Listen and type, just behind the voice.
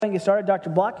Get started.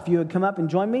 Dr. Block, if you would come up and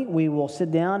join me, we will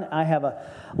sit down. I have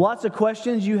lots of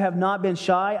questions. You have not been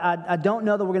shy. I don't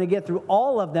know that we're going to get through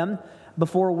all of them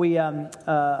before we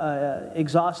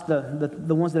exhaust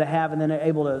the ones that I have, and then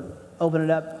able to open it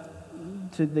up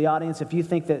to the audience. If you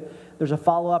think that there's a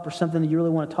follow-up or something that you really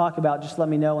want to talk about, just let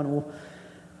me know, and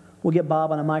we'll get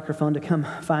Bob on a microphone to come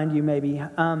find you maybe.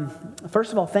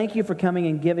 First of all, thank you for coming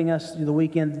and giving us the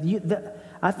weekend.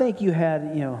 I think you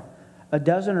had a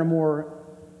dozen or more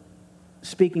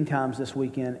speaking times this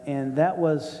weekend, and that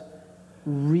was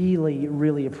really,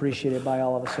 really appreciated by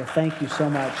all of us. So thank you so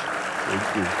much.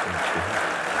 Thank you.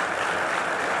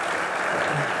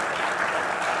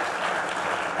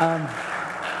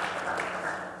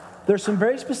 There's some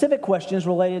very specific questions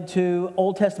related to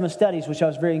Old Testament studies, which I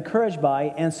was very encouraged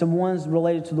by, and some ones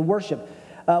related to the worship.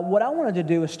 What I wanted to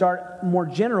do is start more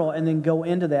general and then go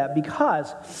into that,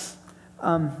 because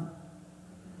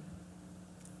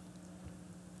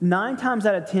 9 times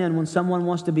out of 10, when someone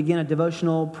wants to begin a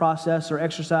devotional process or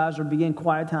exercise or begin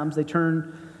quiet times, they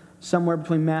turn somewhere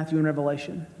between Matthew and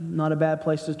Revelation. Not a bad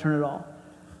place to turn at all.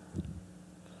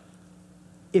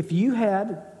 If you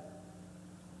had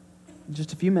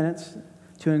just a few minutes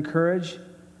to encourage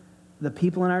the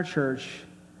people in our church,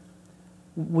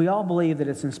 we all believe that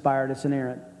it's inspired, it's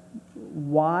inerrant.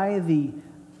 Why the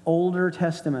Older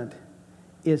Testament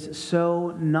is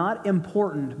so not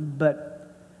important, but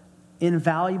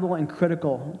invaluable and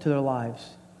critical to their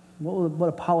lives. What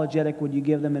apologetic would you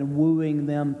give them in wooing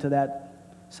them to that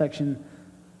section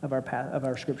of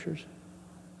our scriptures?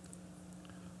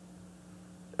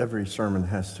 Every sermon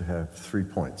has to have 3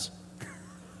 points.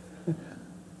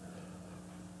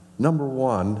 Number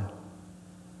 1,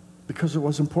 because it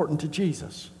was important to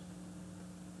Jesus.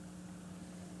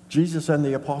 Jesus and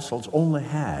the apostles only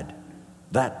had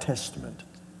that testament.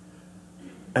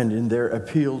 And in their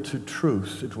appeal to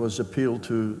truth, it was appeal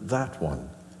to that one.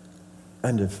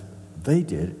 And if they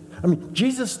did,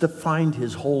 Jesus defined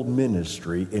his whole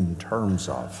ministry in terms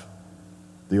of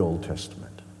the Old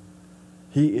Testament.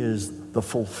 He is the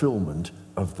fulfillment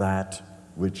of that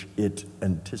which it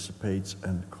anticipates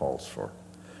and calls for.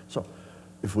 So,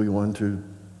 if we want to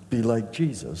be like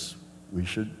Jesus, we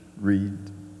should read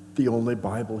the only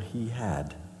Bible he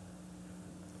had.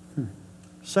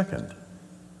 Second,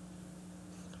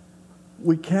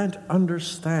 we can't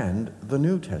understand the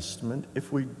New Testament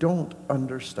if we don't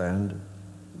understand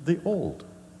the Old.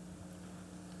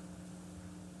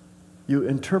 You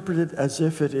interpret it as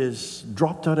if it is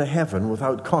dropped out of heaven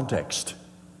without context.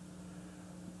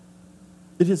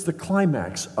 It is the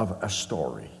climax of a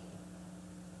story.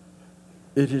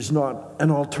 It is not an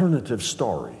alternative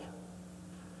story.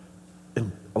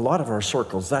 In a lot of our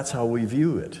circles, that's how we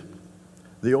view it.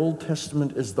 The Old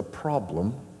Testament is the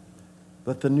problem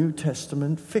that the New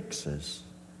Testament fixes.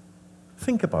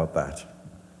 Think about that.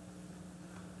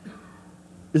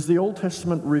 Is the Old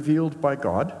Testament revealed by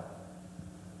God?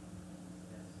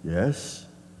 Yes.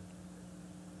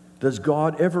 Does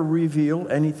God ever reveal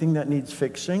anything that needs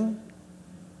fixing?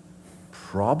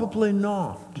 Probably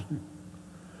not.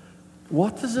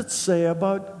 What does it say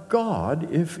about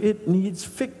God if it needs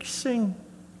fixing?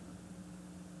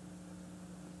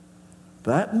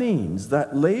 That means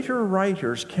that later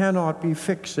writers cannot be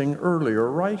fixing earlier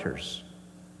writers.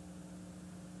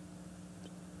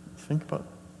 Think about it.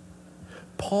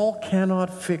 Paul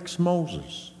cannot fix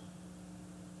Moses.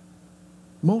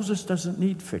 Moses doesn't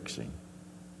need fixing.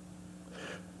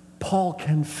 Paul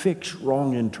can fix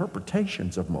wrong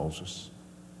interpretations of Moses,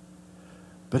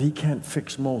 but he can't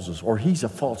fix Moses, or he's a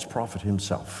false prophet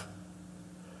himself.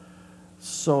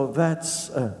 So that's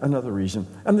another reason.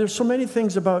 And there's so many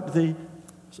things about the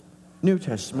New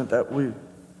Testament that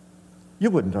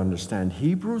you wouldn't understand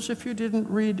Hebrews if you didn't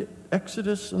read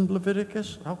Exodus and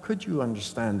Leviticus. How could you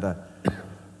understand that?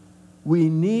 We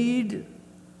need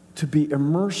to be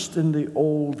immersed in the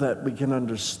Old that we can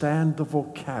understand the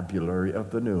vocabulary of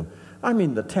the New.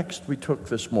 The text we took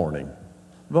this morning,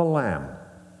 the lamb.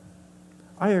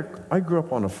 I grew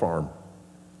up on a farm.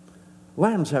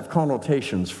 Lambs have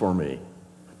connotations for me,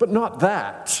 but not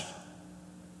that.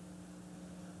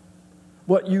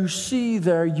 What you see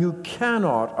there, you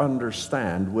cannot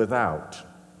understand without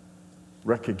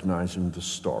recognizing the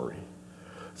story.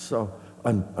 So,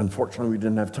 unfortunately, we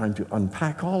didn't have time to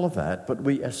unpack all of that, but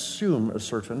we assume a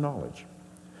certain knowledge.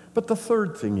 But the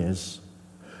third thing is,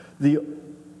 the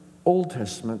Old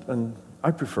Testament, and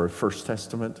I prefer First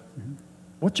Testament,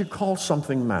 what you call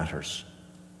something matters.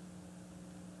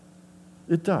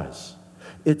 It does.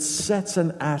 It sets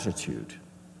an attitude.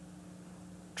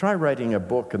 Try writing a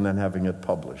book and then having it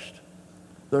published.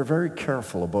 They're very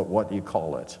careful about what you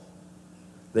call it.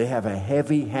 They have a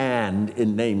heavy hand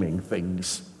in naming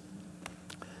things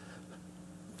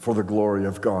for the glory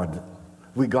of God.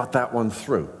 We got that one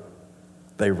through.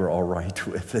 They were all right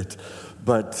with it.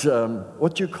 But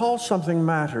what you call something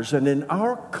matters. And in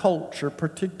our culture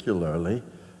particularly,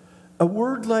 a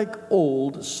word like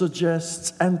old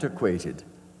suggests antiquated,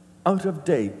 out of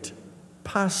date,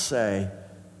 passé,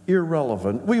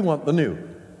 irrelevant. We want the new.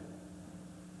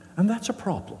 And that's a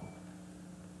problem.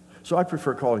 So I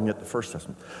prefer calling it the First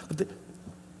Testament. But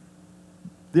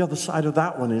the other side of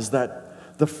that one is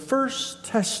that the First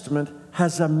Testament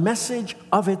has a message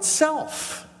of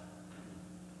itself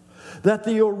that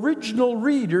the original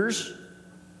readers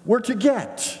were to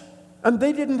get. And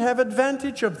they didn't have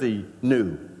advantage of the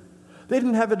new. They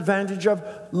didn't have advantage of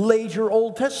later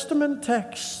Old Testament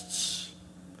texts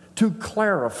to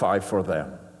clarify for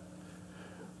them.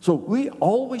 So we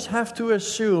always have to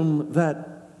assume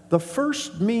that the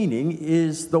first meaning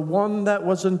is the one that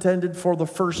was intended for the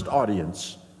first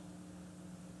audience,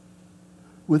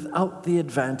 without the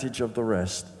advantage of the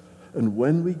rest. And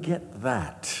when we get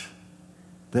that,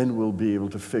 then we'll be able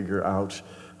to figure out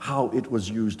how it was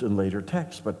used in later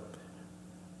texts. But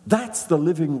that's the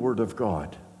living Word of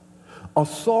God.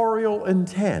 Authorial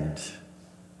intent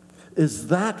is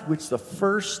that which the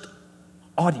first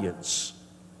audience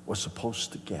was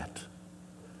supposed to get.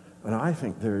 And I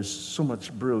think there is so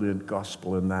much brilliant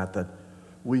gospel in that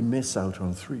we miss out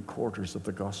on 3/4 of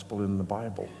the gospel in the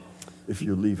Bible if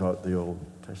you leave out the Old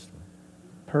Testament.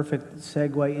 Perfect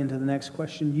segue into the next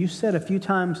question. You said a few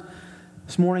times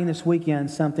this weekend,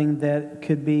 something that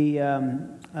could be go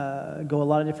a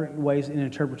lot of different ways in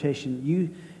interpretation.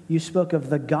 You spoke of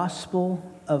the gospel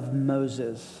of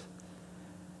Moses.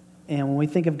 And when we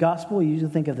think of gospel, we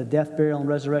usually think of the death, burial, and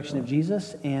resurrection of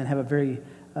Jesus and have a very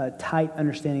tight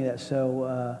understanding of that.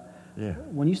 So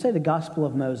when you say the gospel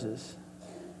of Moses...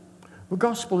 Well,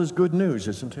 gospel is good news,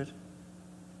 isn't it?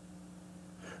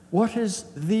 What is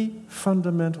the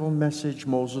fundamental message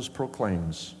Moses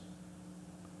proclaims?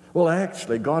 Well,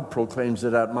 actually, God proclaims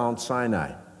it at Mount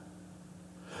Sinai.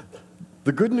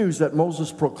 The good news that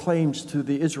Moses proclaims to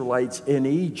the Israelites in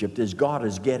Egypt is God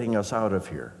is getting us out of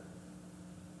here.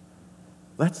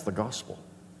 That's the gospel.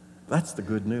 That's the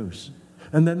good news.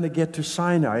 And then they get to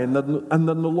Sinai, and then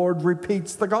the Lord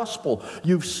repeats the gospel.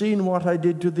 You've seen what I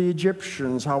did to the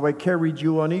Egyptians, how I carried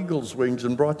you on eagle's wings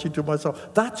and brought you to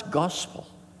myself. That's gospel.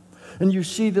 And you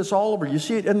see this all over. You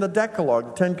see it in the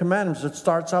Decalogue, the Ten Commandments. It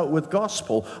starts out with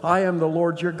gospel. I am the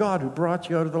Lord your God who brought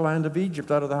you out of the land of Egypt,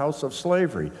 out of the house of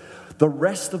slavery. The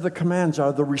rest of the commands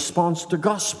are the response to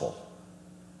gospel.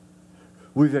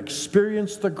 We've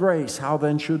experienced the grace. How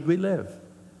then should we live?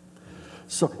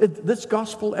 So this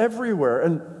gospel everywhere.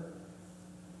 And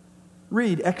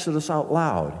read Exodus out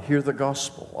loud. Hear the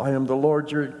gospel. I am the Lord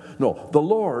the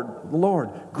Lord,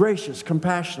 gracious,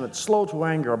 compassionate, slow to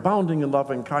anger, abounding in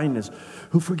loving kindness,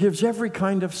 who forgives every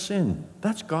kind of sin.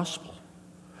 That's gospel.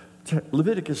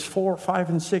 Leviticus 4, 5,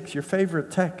 and 6, your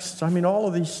favorite texts. I mean, all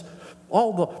of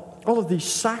these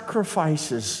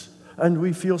sacrifices, and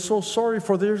we feel so sorry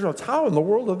for the Israelites. How in the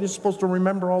world are they supposed to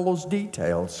remember all those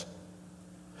details?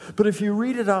 But if you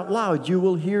read it out loud, you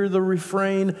will hear the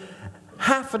refrain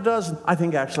half a dozen, I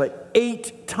think actually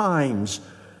 8 times,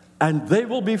 and they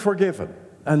will be forgiven,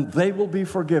 and they will be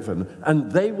forgiven,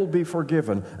 and they will be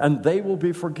forgiven, and they will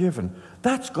be forgiven.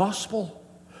 That's gospel.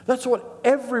 That's what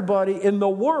everybody in the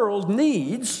world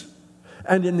needs.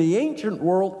 And in the ancient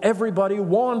world, everybody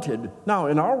wanted. Now,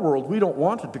 in our world, we don't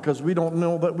want it because we don't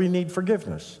know that we need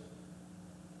forgiveness.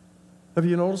 Have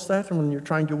you noticed that when you're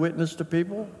trying to witness to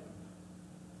people?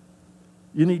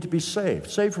 You need to be saved.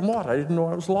 Saved from what? I didn't know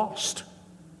I was lost.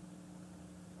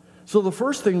 So the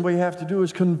first thing we have to do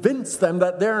is convince them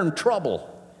that they're in trouble.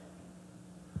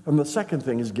 And the second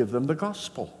thing is give them the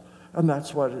gospel. And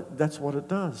that's what it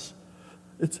does.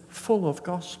 It's full of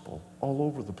gospel all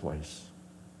over the place.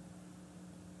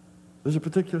 There's a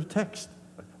particular text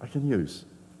I can use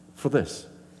for this.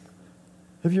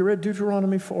 Have you read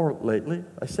Deuteronomy 4 lately?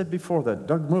 I said before that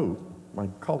Doug Moo, my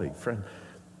colleague, friend,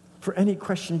 for any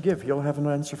question you give, he'll have an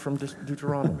answer from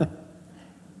Deuteronomy.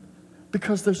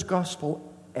 Because there's gospel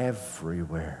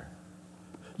everywhere.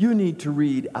 You need to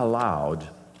read aloud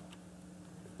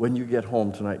when you get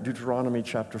home tonight, Deuteronomy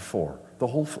chapter 4, the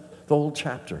whole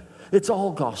chapter. It's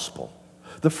all gospel.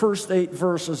 The first 8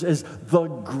 verses is the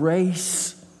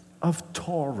grace of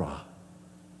Torah.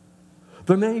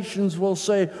 The nations will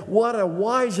say, what a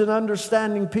wise and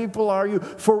understanding people are you.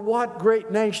 For what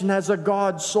great nation has a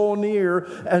God so near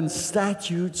and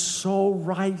statutes so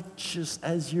righteous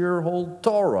as your whole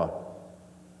Torah?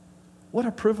 What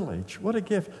a privilege. What a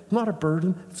gift. Not a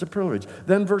burden, it's a privilege.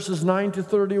 Then verses 9 to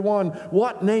 31.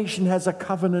 What nation has a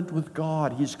covenant with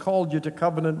God? He's called you to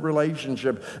covenant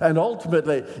relationship. And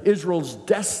ultimately, Israel's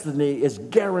destiny is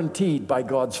guaranteed by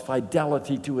God's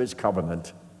fidelity to his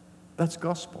covenant. That's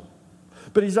gospel.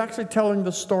 But he's actually telling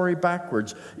the story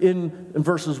backwards. In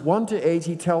verses 1 to 8,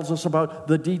 he tells us about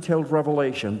the detailed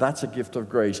revelation. That's a gift of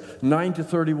grace. 9 to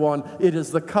 31, it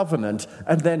is the covenant.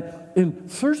 And then in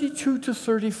 32 to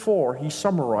 34, he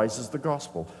summarizes the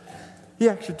gospel. He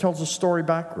actually tells the story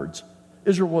backwards.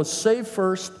 Israel was saved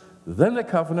first, then the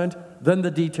covenant, then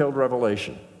the detailed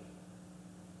revelation.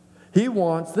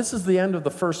 This is the end of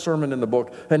the first sermon in the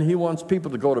book, and he wants people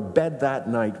to go to bed that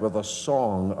night with a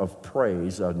song of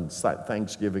praise and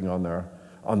thanksgiving on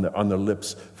their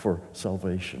lips for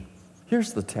salvation.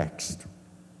 Here's the text.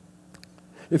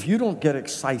 If you don't get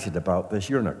excited about this,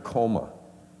 you're in a coma.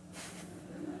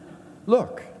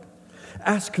 Look,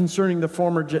 ask concerning the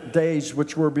former days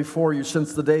which were before you,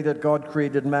 since the day that God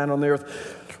created man on the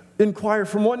earth. Inquire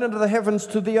from one end of the heavens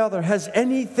to the other. Has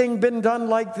anything been done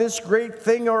like this great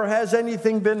thing, or has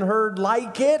anything been heard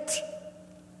like it?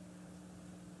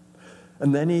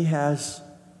 And then he has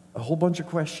a whole bunch of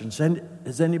questions. And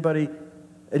has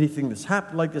anything that's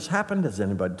happened like this happened? Has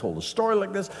anybody told a story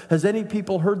like this? Has any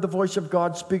people heard the voice of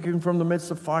God speaking from the midst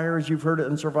of fire as you've heard it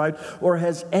and survived? Or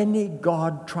has any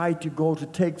God tried to go to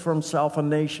take for himself a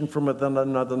nation from within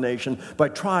another nation by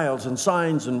trials and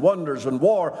signs and wonders and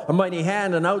war, a mighty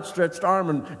hand, an outstretched arm,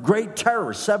 and great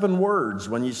terror? 7 words.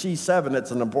 When you see 7,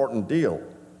 it's an important deal.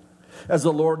 As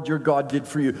the Lord your God did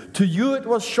for you. To you it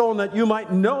was shown that you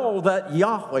might know that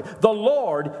Yahweh, the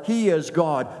Lord, he is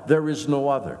God. There is no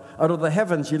other. Out of the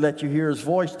heavens he let you hear his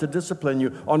voice to discipline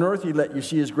you. On earth he let you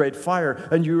see his great fire,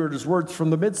 and you heard his words from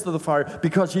the midst of the fire,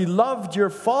 because he loved your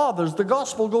fathers. The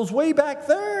gospel goes way back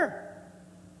there.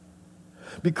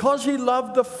 Because he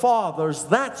loved the fathers,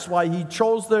 that's why he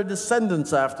chose their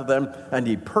descendants after them, and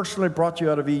he personally brought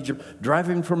you out of Egypt,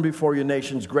 driving from before you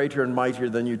nations greater and mightier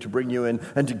than you, to bring you in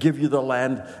and to give you the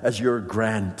land as your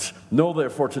grant. Know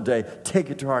therefore today, take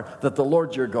it to heart, that the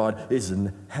Lord your God is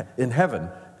in heaven.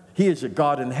 He is a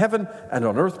God in heaven, and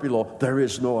on earth below there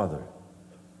is no other.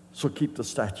 So keep the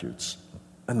statutes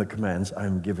and the commands I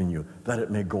am giving you, that it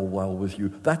may go well with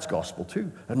you. That's gospel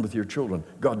too, and with your children.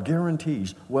 God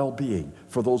guarantees well-being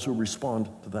for those who respond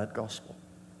to that gospel.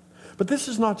 But this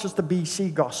is not just a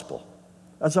BC gospel.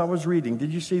 As I was reading,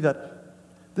 did you see that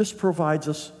this provides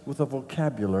us with a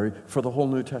vocabulary for the whole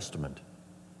New Testament?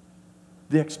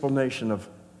 The explanation of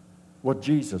what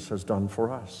Jesus has done for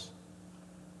us.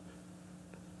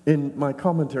 In my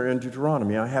commentary on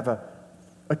Deuteronomy, I have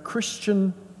a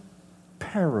Christian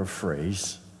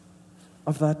paraphrase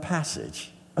of that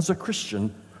passage. As a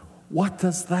Christian, what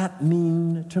does that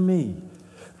mean to me?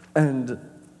 And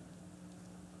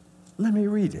let me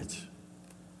read it.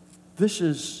 This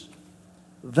is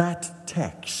that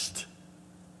text.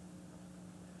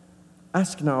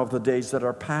 Ask now of the days that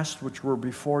are past, which were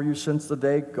before you, since the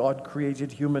day God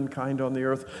created humankind on the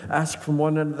earth. Ask from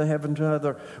one end of the heaven to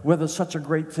another, whether such a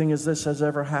great thing as this has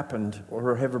ever happened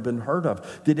or ever been heard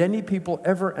of. Did any people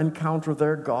ever encounter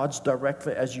their gods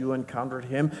directly as you encountered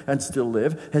him and still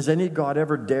live? Has any God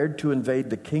ever dared to invade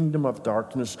the kingdom of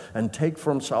darkness and take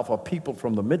for himself a people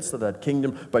from the midst of that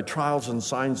kingdom by trials and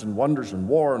signs and wonders and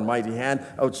war and mighty hand,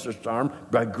 outstretched arm,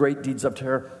 by great deeds of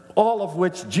terror? All of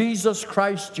which Jesus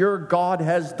Christ, your God,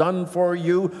 has done for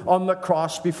you on the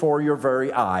cross before your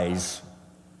very eyes.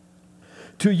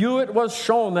 To you it was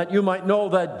shown that you might know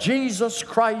that Jesus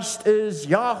Christ is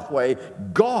Yahweh,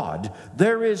 God.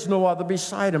 There is no other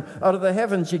beside him. Out of the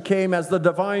heavens he came as the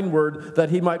divine word, that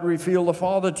he might reveal the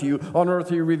Father to you. On earth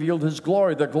he revealed his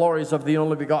glory, the glories of the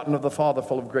only begotten of the Father,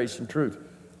 full of grace and truth.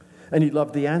 And he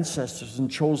loved the ancestors and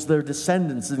chose their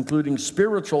descendants, including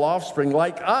spiritual offspring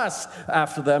like us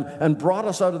after them, and brought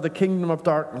us out of the kingdom of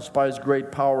darkness by his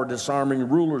great power, disarming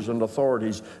rulers and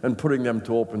authorities and putting them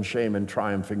to open shame and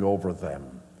triumphing over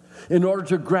them, in order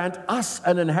to grant us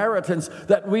an inheritance,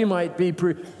 that we might be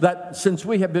that since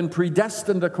we have been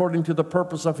predestined according to the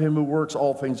purpose of him who works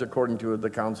all things according to the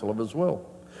counsel of his will.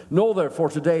 Know therefore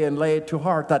today, and lay it to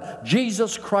heart, that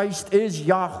Jesus Christ is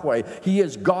Yahweh. He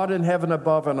is God in heaven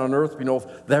above and on earth beneath.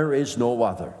 There is no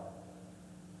other.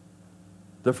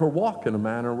 Therefore walk in a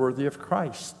manner worthy of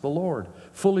Christ the Lord,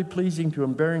 fully pleasing to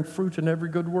him, bearing fruit in every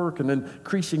good work, and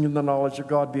increasing in the knowledge of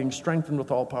God, being strengthened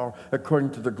with all power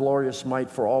according to the glorious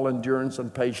might, for all endurance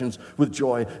and patience with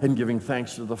joy, and giving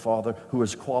thanks to the Father who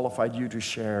has qualified you to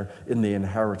share in the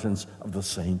inheritance of the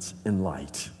saints in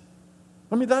light.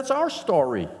 I mean, that's our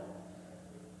story.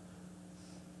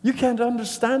 You can't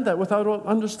understand that without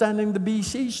understanding the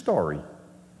BC story.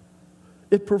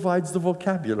 It provides the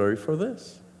vocabulary for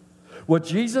this. What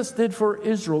Jesus did for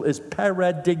Israel is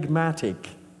paradigmatic.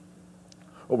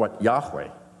 Or what Yahweh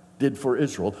did for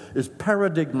Israel is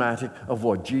paradigmatic of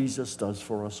what Jesus does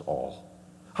for us all.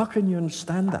 How can you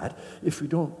understand that if you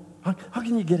don't? How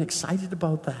can you get excited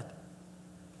about that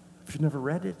if you've never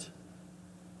read it?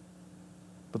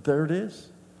 But there it is.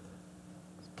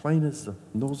 As plain as the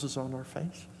noses on our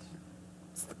faces.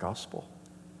 It's the gospel.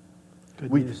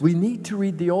 We need to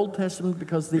read the Old Testament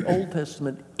because the Old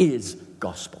Testament is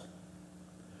gospel.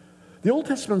 The Old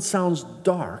Testament sounds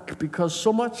dark because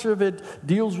so much of it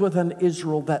deals with an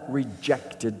Israel that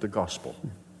rejected the gospel.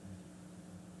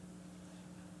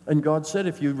 And God said,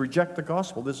 if you reject the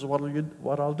gospel, this is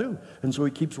what I'll do. And so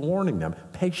he keeps warning them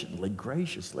patiently,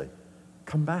 graciously.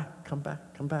 Come back, come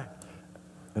back, come back.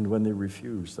 And when they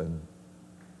refuse, then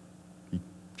he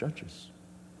judges.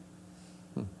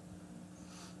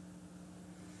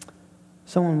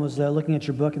 Someone was looking at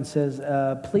your book and says,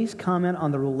 please comment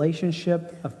on the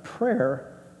relationship of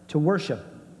prayer to worship.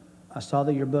 I saw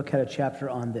that your book had a chapter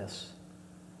on this.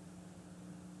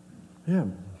 Yeah.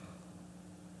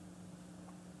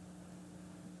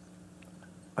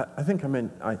 I think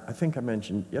I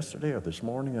mentioned yesterday or this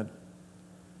morning that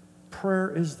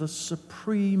prayer is the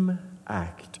supreme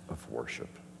act of worship,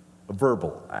 a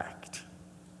verbal act.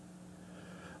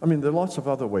 I mean, there are lots of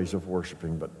other ways of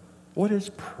worshiping, but what is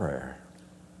prayer?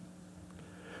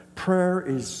 Prayer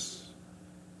is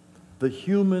the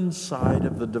human side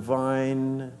of the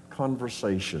divine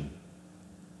conversation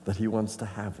that he wants to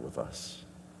have with us.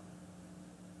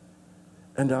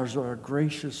 And as our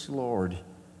gracious Lord,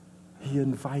 he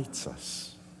invites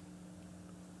us.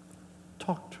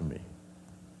 Talk to me.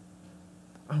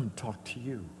 I want to talk to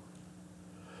you.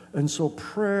 And so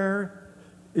prayer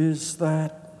is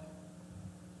that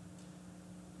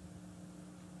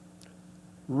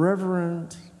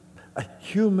reverent, a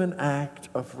human act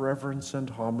of reverence and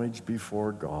homage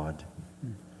before God,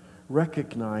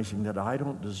 recognizing that I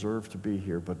don't deserve to be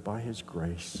here, but by his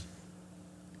grace,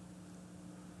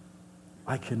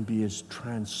 I can be as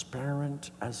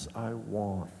transparent as I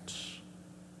want.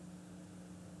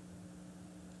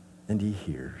 And he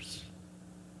hears.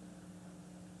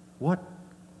 What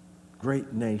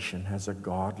great nation has a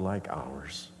God like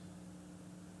ours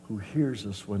who hears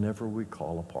us whenever we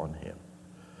call upon him?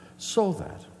 So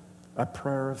that a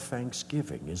prayer of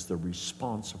thanksgiving is the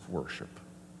response of worship.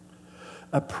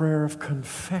 A prayer of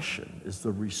confession is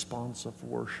the response of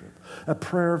worship. A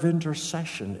prayer of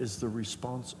intercession is the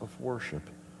response of worship.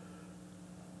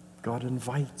 God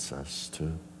invites us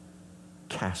to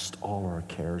cast all our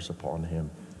cares upon him.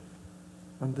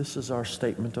 And this is our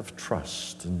statement of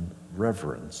trust and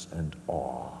reverence and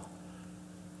awe.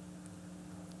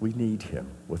 We need him.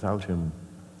 Without him,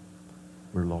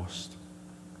 we're lost.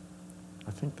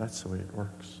 I think that's the way it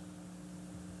works.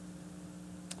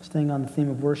 Staying on the theme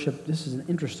of worship, this is an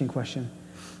interesting question.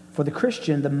 For the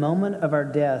Christian, the moment of our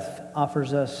death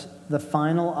offers us the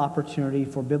final opportunity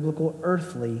for biblical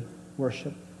earthly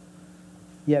worship.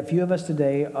 Yet few of us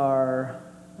today are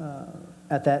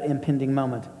at that impending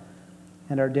moment.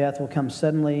 And our death will come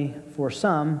suddenly for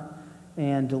some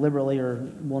and deliberately,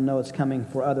 or we'll know it's coming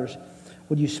for others.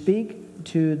 Would you speak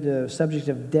to the subject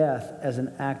of death as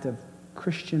an act of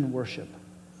Christian worship?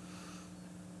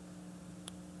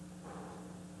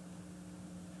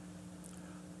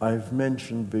 I've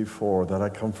mentioned before that I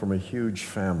come from a huge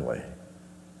family,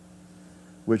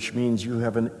 which means you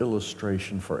have an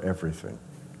illustration for everything.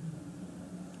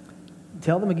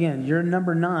 Tell them again, you're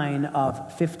number 9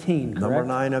 of 15, correct? Number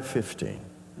 9 of 15.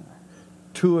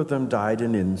 2 of them died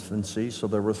in infancy, so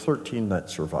there were 13 that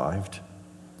survived.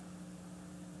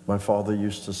 My father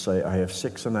used to say, I have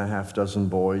 6.5 dozen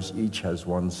boys, each has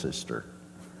 1 sister.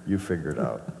 You figure it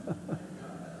out.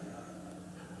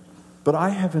 But I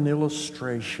have an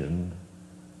illustration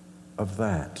of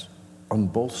that on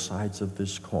both sides of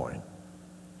this coin.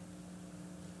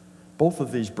 Both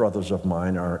of these brothers of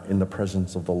mine are in the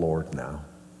presence of the Lord now.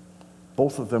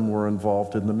 Both of them were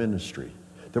involved in the ministry.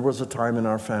 There was a time in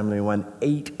our family when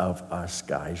 8 of us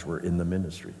guys were in the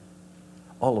ministry.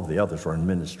 All of the others were in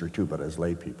ministry too, but as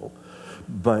lay people.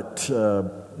 But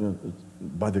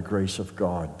by the grace of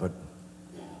God. But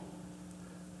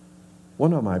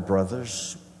one of my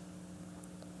brothers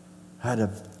had a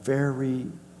very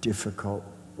difficult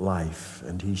life,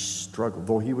 and he struggled.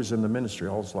 Though he was in the ministry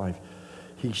all his life,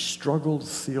 he struggled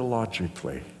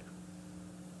theologically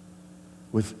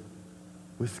with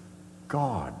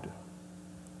God.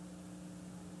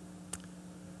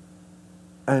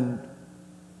 And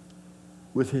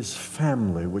with his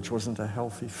family, which wasn't a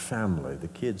healthy family. The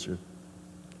kids are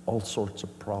all sorts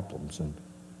of problems. And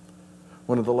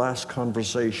One of the last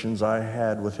conversations I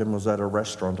had with him was at a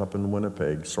restaurant up in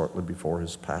Winnipeg shortly before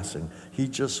his passing. He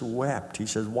just wept. He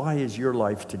said, "Why is your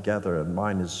life together and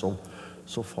mine is so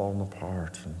fallen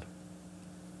apart?" And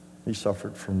he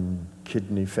suffered from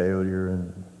kidney failure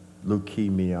and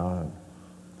leukemia and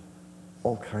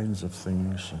all kinds of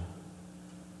things. And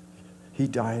he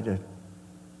died a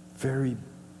very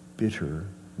bitter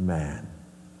man.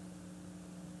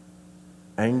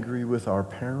 Angry with our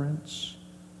parents.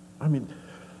 I mean,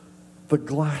 the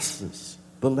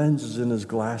lenses in his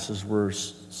glasses were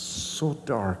so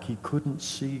dark he couldn't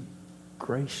see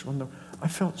grace. I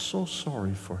felt so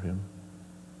sorry for him.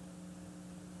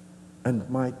 And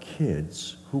my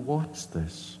kids who watch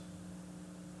this.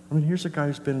 I mean, here's a guy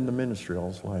who's been in the ministry all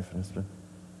his life, and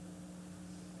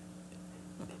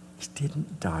he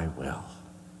didn't die well.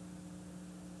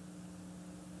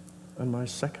 And my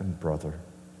second brother,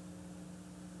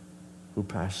 who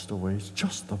passed away, is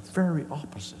just the very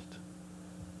opposite.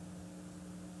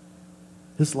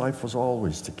 His life was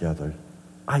always together.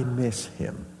 I miss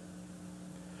him.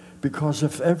 Because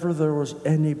if ever there was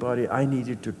anybody I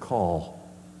needed to call,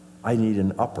 I need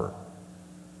an upper.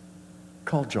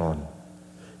 Call John.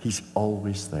 He's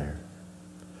always there.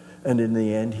 And in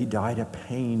the end, he died a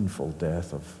painful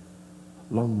death of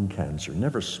lung cancer.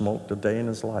 Never smoked a day in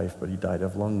his life, but he died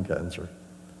of lung cancer.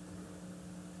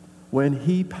 When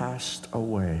he passed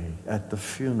away at the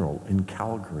funeral in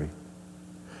Calgary,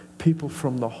 people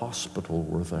from the hospital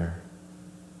were there.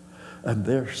 And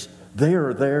they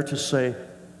are there to say,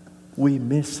 "We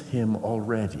miss him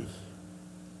already."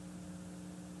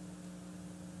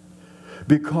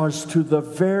 Because to the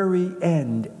very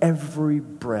end, every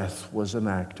breath was an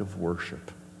act of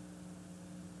worship.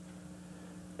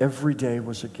 Every day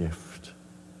was a gift.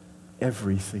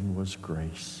 Everything was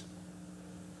grace.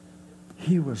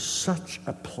 He was such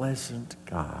a pleasant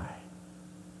guy.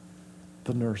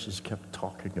 The nurses kept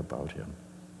talking about him.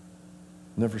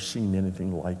 Never seen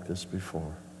anything like this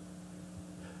before.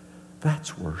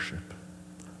 That's worship.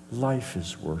 Life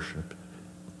is worship.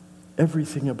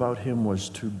 Everything about him was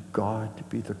to God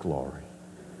be the glory.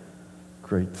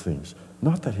 Great things.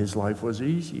 Not that his life was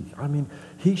easy. I mean,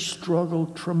 he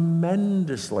struggled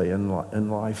tremendously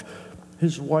in life.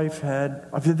 His wife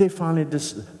they finally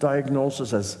diagnosed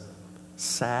us as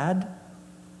SAD,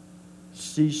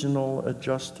 seasonal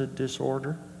adjusted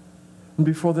disorder. And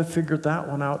before they figured that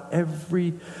one out,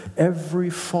 every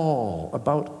fall,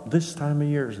 about this time of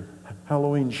year,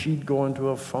 Halloween, she'd go into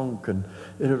a funk, and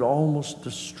it would almost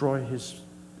destroy his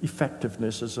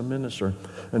effectiveness as a minister.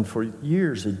 And for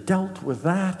years, he dealt with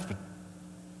that, but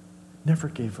never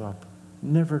gave up.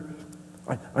 Never.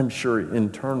 I'm sure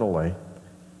internally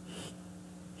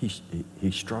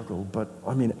he struggled, but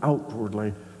I mean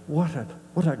outwardly, what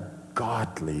a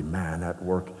godly man at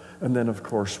work. And then, of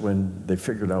course, when they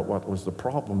figured out what was the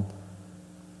problem,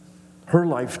 her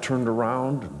life turned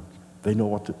around, and they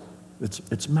know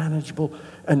it's manageable.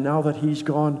 And now that he's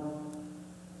gone,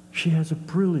 she has a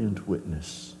brilliant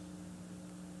witness.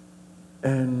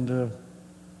 And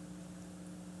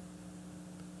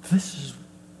this is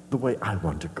the way I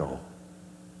want to go.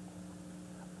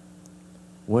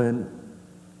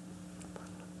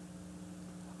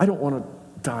 I don't want to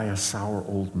die a sour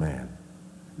old man.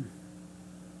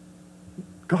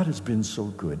 God has been so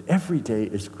good. Every day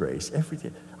is grace. Every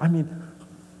day. I mean,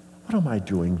 what am I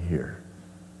doing here?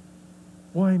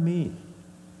 Why me?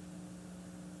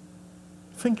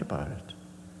 Think about it.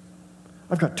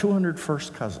 I've got 200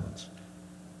 first cousins.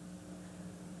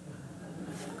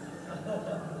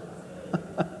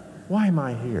 Why am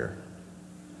I here?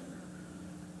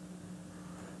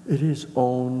 It is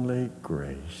only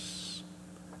grace.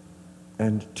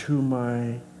 And to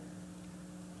my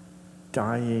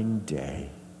dying day,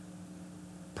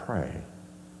 pray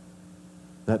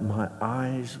that my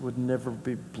eyes would never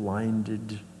be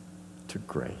blinded to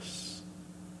grace.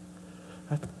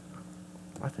 I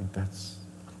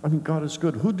think God is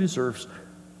good. Who deserves,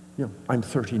 I'm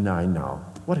 39 now.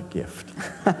 What a gift.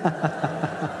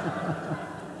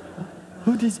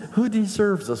 Who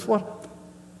deserves us? What?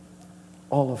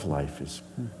 All of life is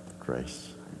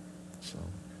grace. So.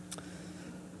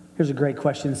 Here's a great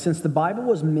question. Since the Bible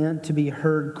was meant to be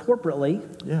heard corporately,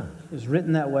 yeah, it was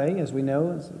written that way, as we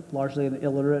know, it's largely an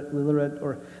illiterate,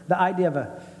 or the idea of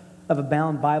a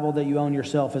bound Bible that you own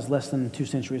yourself is less than 2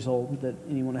 centuries old, that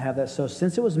anyone would have that. So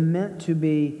since it was meant to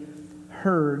be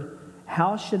heard,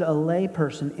 how should a lay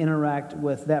person interact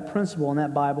with that principle in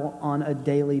that Bible on a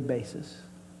daily basis?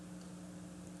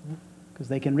 Because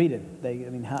they can read it.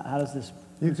 How does this...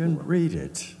 You can read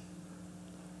it.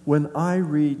 When I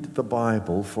read the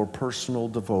Bible for personal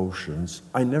devotions,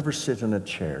 I never sit in a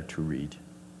chair to read.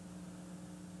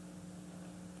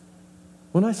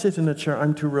 When I sit in a chair,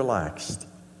 I'm too relaxed.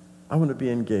 I want to be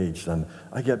engaged, and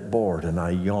I get bored, and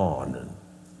I yawn. And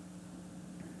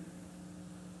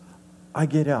I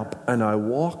get up, and I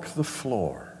walk the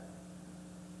floor,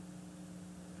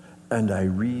 and I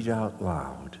read out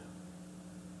loud.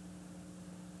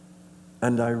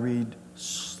 And I read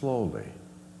slowly.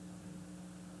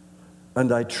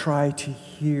 And I try to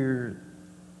hear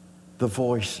the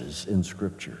voices in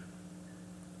Scripture.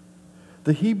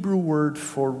 The Hebrew word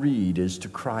for read is to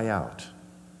cry out.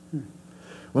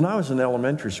 When I was in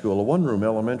elementary school, a one-room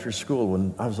elementary school,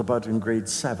 when I was about in grade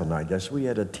 7, I guess, we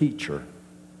had a teacher.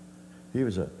 He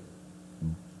was a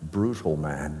brutal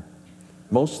man.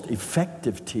 Most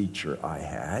effective teacher I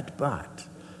had, but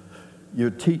you're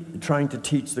trying to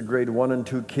teach the grade 1 and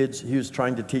 2 kids. He was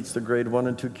trying to teach the grade 1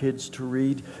 and 2 kids to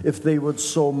read. If they would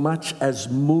so much as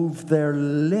move their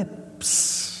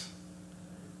lips,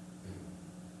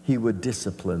 he would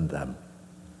discipline them.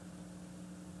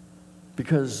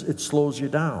 Because it slows you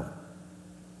down.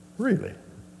 Really.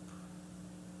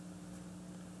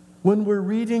 When we're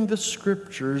reading the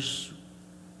Scriptures,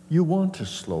 you want to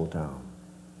slow down.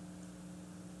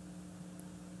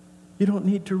 You don't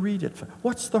need to read it.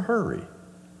 What's the hurry?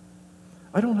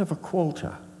 I don't have a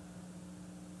quota.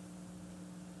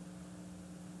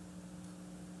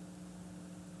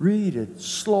 Read it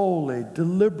slowly,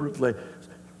 deliberately.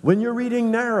 When you're reading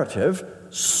narrative,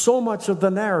 so much of the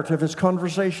narrative is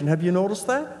conversation. Have you noticed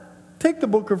that? Take the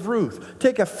book of Ruth.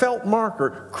 Take a felt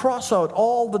marker. Cross out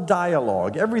all the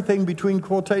dialogue, everything between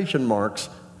quotation marks.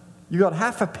 You got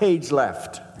half a page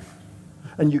left,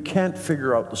 and you can't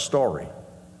figure out the story.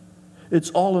 It's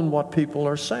all in what people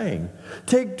are saying.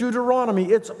 Take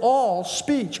Deuteronomy. It's all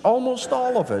speech, almost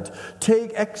all of it.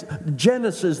 Take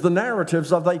Genesis, the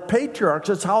narratives of the patriarchs.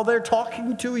 It's how they're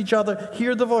talking to each other.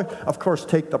 Hear the voice. Of course,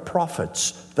 take the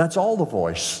prophets. That's all the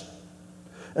voice.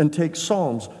 And take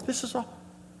Psalms. This is all.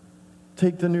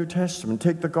 Take the New Testament.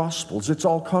 Take the Gospels. It's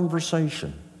all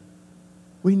conversation.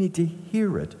 We need to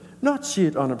hear it, not see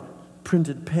it on a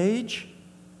printed page.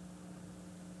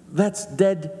 That's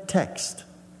dead text.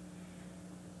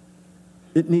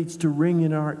 It needs to ring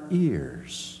in our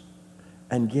ears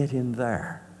and get in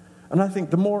there. And I think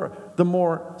the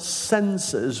more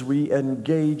senses we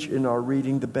engage in our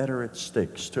reading, the better it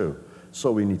sticks too.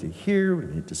 So we need to hear,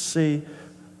 we need to see,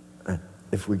 and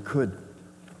if we could,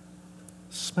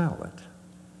 smell it.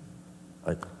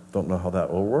 I don't know how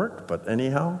that will work, but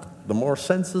anyhow, the more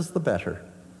senses, the better.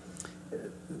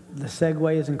 The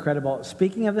segue is incredible.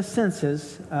 Speaking of the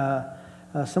senses,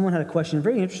 someone had a question, a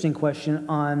very interesting question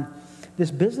on this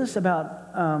business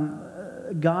about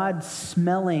God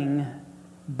smelling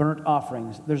burnt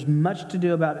offerings. There's much to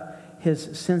do about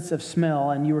his sense of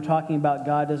smell, and you were talking about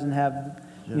God doesn't have,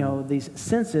 these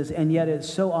senses, and yet it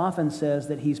so often says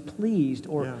that he's pleased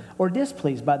or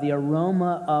displeased by the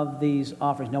aroma of these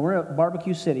offerings. Now, we're at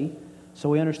Barbecue City, so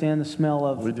we understand the smell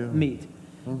of meat.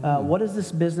 Mm-hmm. What is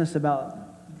this business about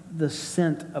the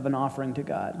scent of an offering to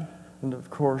God? And of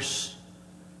course,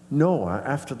 Noah,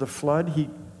 after the flood, he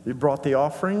brought the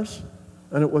offerings,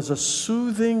 and it was a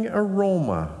soothing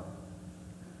aroma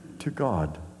to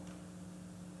God.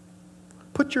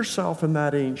 Put yourself in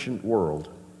that ancient world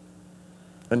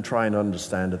and try and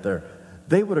understand it there.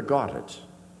 They would have got it.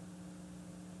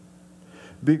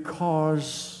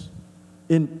 Because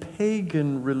in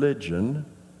pagan religion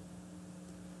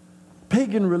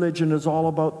is all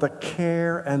about the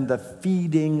care and the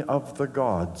feeding of the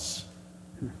gods.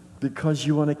 Because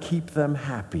you want to keep them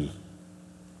happy.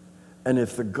 And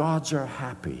if the gods are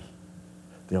happy,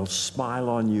 they'll smile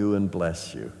on you and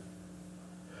bless you.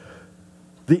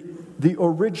 The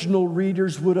original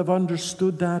readers would have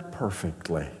understood that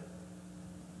perfectly.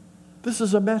 This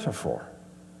is a metaphor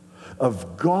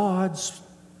of God's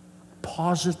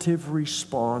positive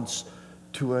response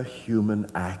to a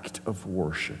human act of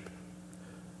worship.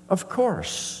 Of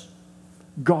course,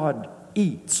 God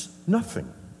eats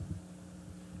nothing.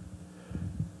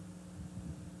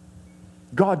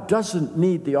 God doesn't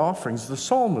need the offerings. The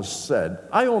psalmist said,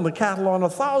 I own the cattle on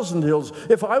 1,000 hills.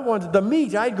 If I wanted the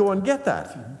meat, I'd go and get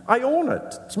that. I own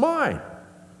it. It's mine.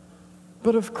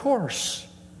 But of course,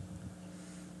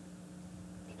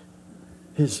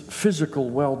 his physical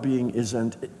well-being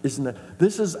isn't it?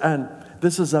 This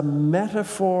is a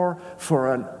metaphor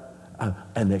for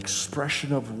an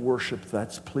expression of worship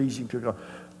that's pleasing to God.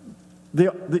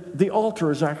 The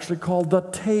altar is actually called the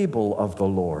table of the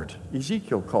Lord.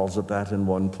 Ezekiel calls it that in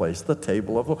one place, the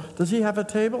table of the Lord. Does he have a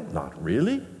table? Not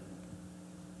really.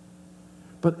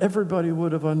 But everybody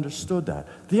would have understood that.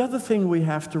 The other thing we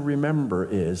have to remember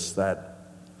is that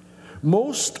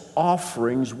most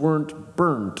offerings weren't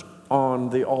burnt on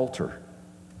the altar.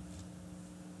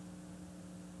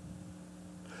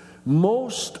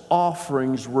 most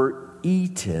offerings were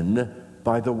eaten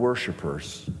by the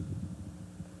worshipers.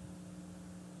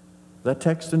 That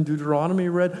text in Deuteronomy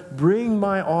read, "Bring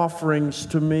my offerings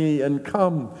to me and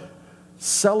come,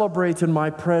 celebrate in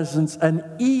my presence and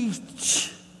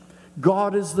eat."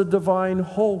 God is the divine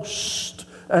host.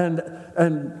 And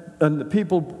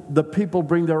the people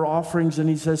bring their offerings, and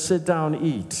he says, "Sit down,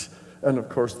 eat." And of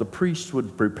course, the priest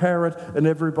would prepare it, and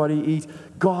everybody eat.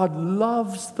 God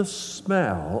loves the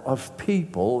smell of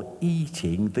people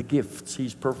eating the gifts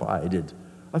he's provided.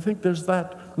 I think there's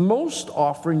that. Most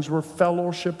offerings were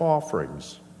fellowship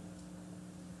offerings.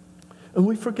 And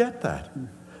we forget that.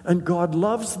 And God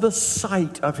loves the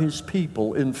sight of his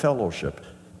people in fellowship,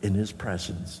 in his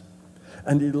presence.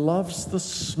 And he loves the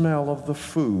smell of the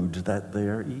food that they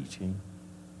are eating.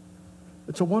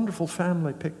 It's a wonderful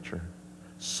family picture.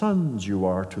 Sons you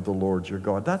are to the Lord your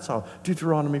God. That's how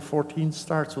Deuteronomy 14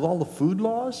 starts, with all the food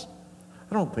laws.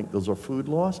 I don't think those are food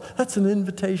laws. That's an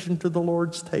invitation to the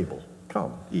Lord's table.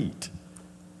 Come, eat,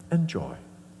 enjoy.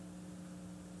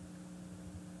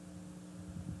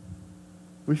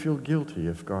 We feel guilty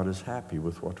if God is happy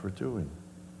with what we're doing.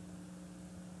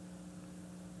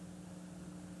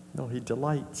 No, he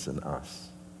delights in us.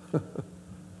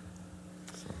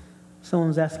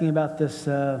 Someone's asking about this,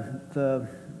 the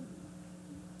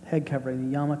head covering,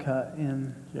 the yarmulke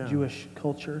in Jewish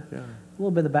culture. Yeah. A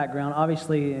little bit of background.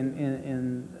 Obviously,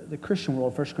 in the Christian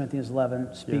world, 1 Corinthians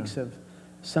 11 speaks of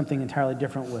something entirely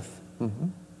different with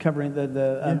covering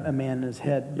a man in his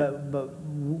head. But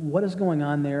what is going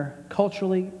on there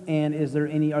culturally, and are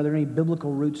there any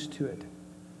biblical roots to it?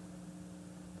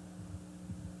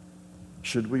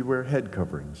 Should we wear head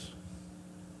coverings?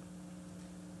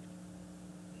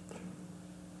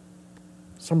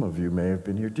 Some of you may have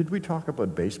been here. Did we talk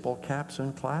about baseball caps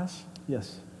in class?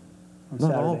 Yes, on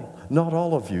Saturday. Not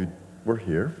all of you were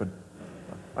here, but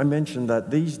I mentioned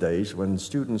that these days when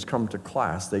students come to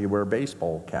class, they wear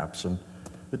baseball caps, and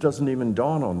it doesn't even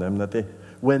dawn on them that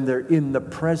when they're in the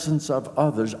presence of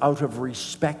others, out of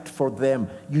respect for them,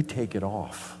 you take it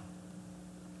off.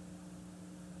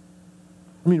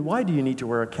 I mean, why do you need to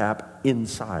wear a cap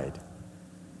inside?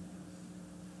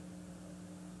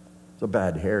 It's a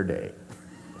bad hair day.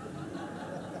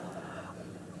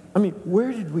 I mean,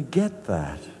 where did we get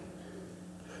that?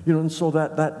 You know, and so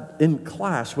that in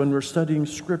class, when we're studying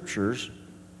scriptures,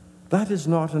 that is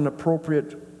not an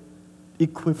appropriate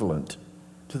equivalent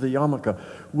to the yarmulke,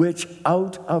 which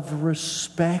out of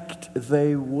respect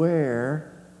they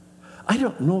wear. I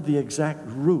don't know the exact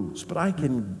roots, but I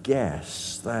can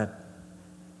guess that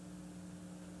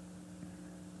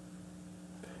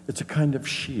it's a kind of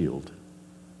shield.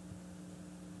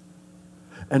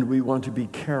 And we want to be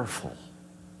careful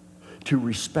to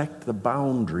respect the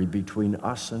boundary between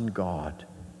us and God.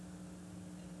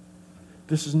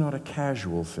 This is not a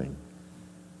casual thing.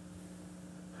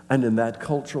 And in that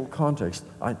cultural context,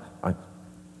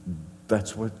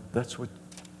 that's what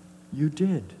you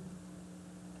did.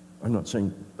 I'm not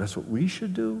saying that's what we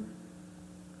should do.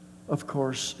 Of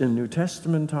course, in New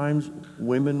Testament times,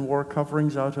 women wore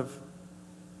coverings out of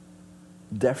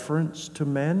deference to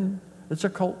men. It's a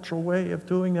cultural way of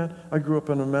doing that. I grew up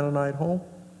in a Mennonite home,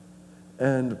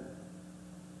 and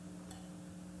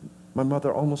my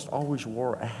mother almost always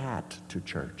wore a hat to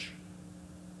church.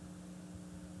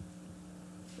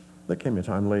 There came a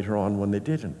time later on when they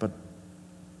didn't, but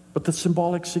the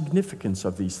symbolic significance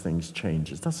of these things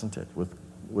changes, doesn't it,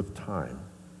 with time?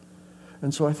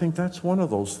 And so I think that's one of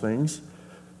those things.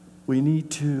 We need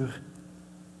to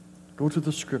go to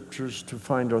the scriptures to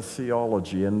find our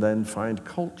theology and then find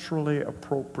culturally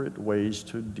appropriate ways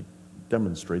to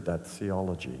demonstrate that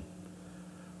theology.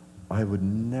 I would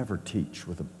never teach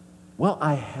with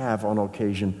I have on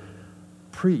occasion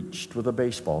preached with a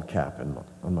baseball cap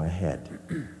on my head.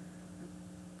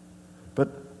 But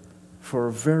for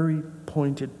a very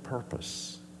pointed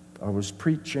purpose. I was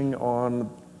preaching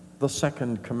on the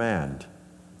second command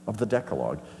of the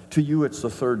Decalogue. To you it's the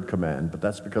third command, but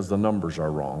that's because the numbers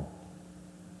are wrong.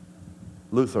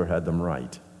 Luther had them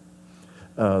right.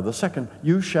 The second,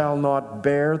 you shall not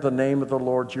bear the name of the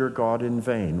Lord your God in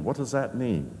vain. What does that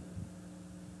mean?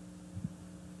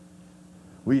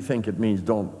 We think it means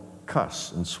don't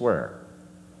cuss and swear,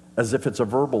 as if it's a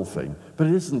verbal thing. But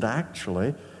it isn't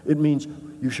actually. It means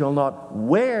you shall not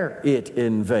wear it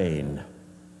in vain.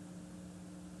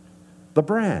 The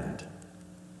brand.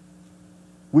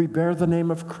 We bear the name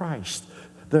of Christ.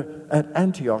 At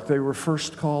Antioch, they were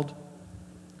first called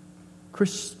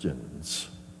Christians,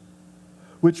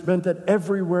 which meant that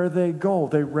everywhere they go,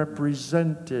 they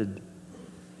represented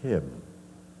him.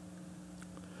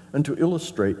 And to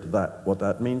illustrate that, what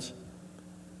that means,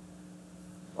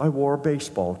 I wore a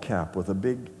baseball cap with a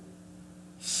big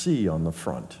C on the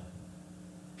front.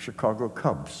 Chicago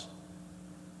Cubs.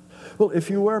 Well, if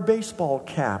you wear a baseball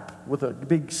cap with a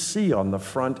big C on the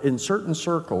front, in certain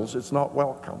circles, it's not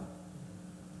welcome.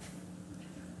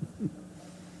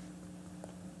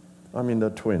 I mean, the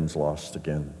Twins lost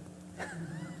again.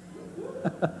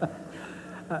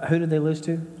 Who did they lose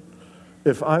to?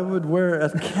 If I would wear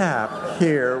a cap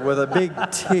here with a big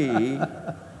T,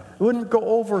 it wouldn't go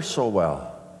over so well.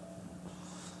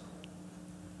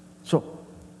 So,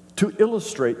 to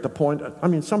illustrate the point, I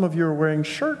mean, some of you are wearing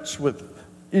shirts with,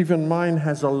 even mine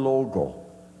has a logo.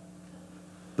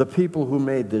 The people who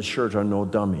made this shirt are no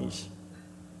dummies.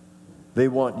 They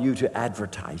want you to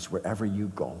advertise wherever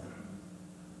you go.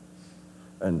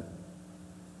 And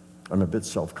I'm a bit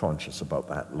self-conscious about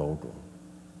that logo.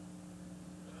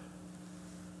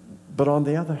 But on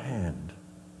the other hand,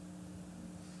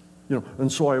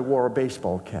 and so I wore a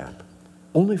baseball cap,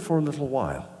 only for a little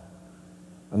while.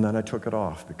 And then I took it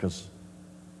off because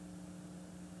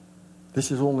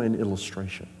this is only an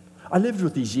illustration. I lived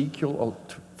with Ezekiel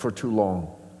for too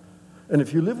long. And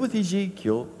if you live with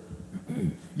Ezekiel,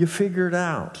 you figure it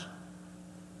out.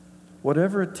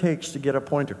 Whatever it takes to get a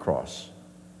point across.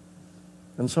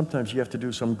 And sometimes you have to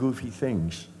do some goofy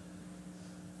things.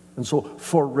 And so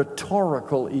for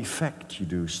rhetorical effect, you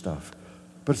do stuff.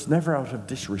 But it's never out of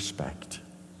disrespect.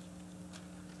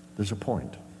 There's a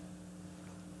point.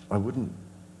 I wouldn't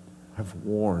have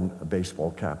worn a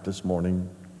baseball cap this morning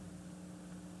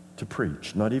to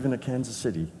preach, not even a Kansas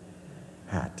City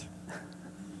hat.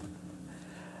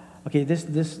 Okay,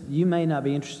 this you may not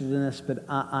be interested in this, but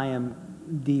I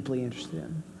am deeply interested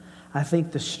in. I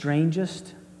think the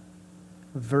strangest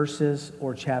verses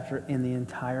or chapter in the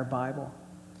entire Bible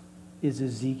is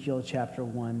Ezekiel chapter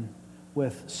 1,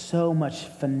 with so much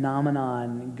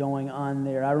phenomenon going on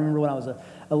there. I remember when I was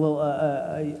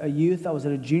a youth, I was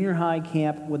at a junior high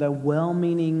camp with a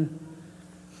well-meaning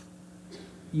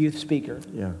youth speaker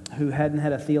who hadn't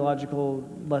had a theological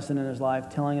lesson in his life,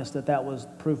 telling us that was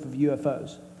proof of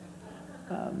UFOs.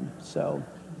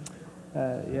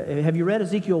 Have you read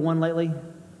Ezekiel 1 lately?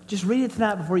 Just read it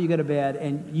tonight before you go to bed,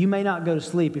 and you may not go to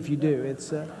sleep if you do.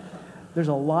 It's there's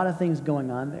a lot of things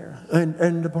going on there.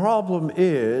 And the problem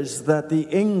is that the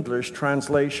English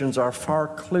translations are far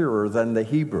clearer than the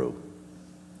Hebrew.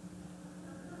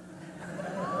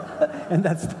 And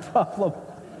that's the problem.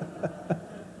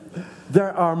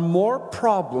 There are more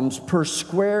problems per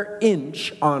square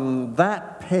inch on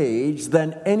that page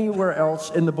than anywhere else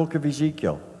in the book of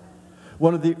Ezekiel.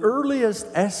 One of the earliest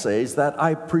essays that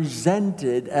I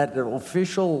presented at an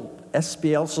official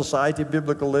SBL, Society of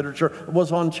Biblical Literature,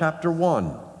 was on chapter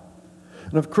 1.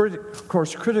 And of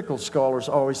course, critical scholars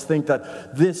always think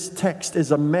that this text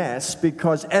is a mess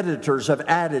because editors have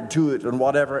added to it and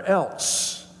whatever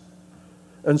else.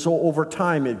 And so over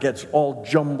time it gets all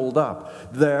jumbled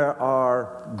up. There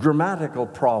are grammatical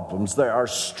problems. There are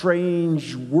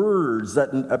strange words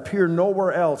that appear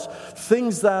nowhere else.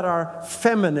 Things that are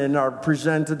feminine are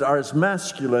presented as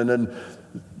masculine, and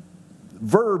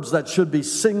verbs that should be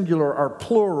singular are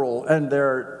plural, and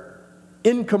they're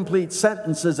incomplete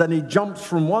sentences, and he jumps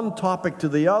from one topic to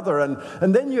the other,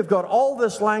 and then you've got all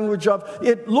this language of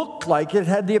it looked like, it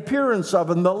had the appearance of,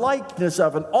 and the likeness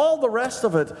of, and all the rest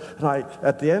of it. And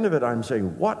at the end of it, I'm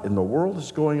saying, what in the world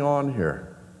is going on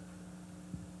here?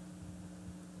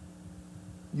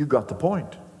 You got the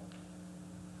point.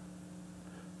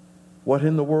 What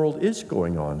in the world is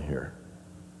going on here?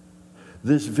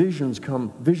 This vision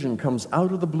comes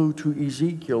out of the blue to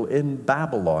Ezekiel in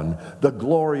Babylon. The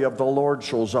glory of the Lord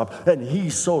shows up, and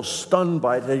he's so stunned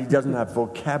by it that he doesn't have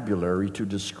vocabulary to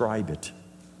describe it.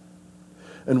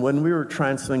 And when we were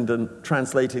translating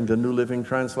the New Living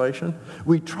Translation,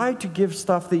 we tried to give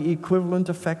stuff the equivalent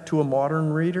effect to a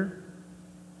modern reader.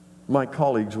 My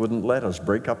colleagues wouldn't let us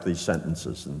break up these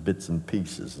sentences in bits and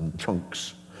pieces and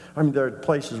chunks. I mean, there are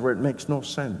places where it makes no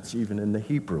sense, even in the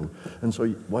Hebrew. And so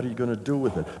what are you going to do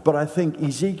with it? But I think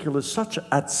Ezekiel is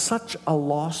at such a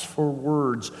loss for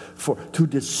words to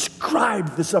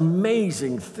describe this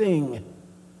amazing thing.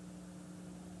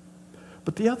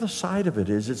 But the other side of it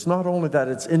is, it's not only that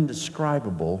it's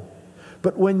indescribable,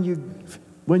 but when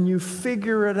you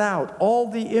figure it out,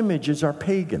 all the images are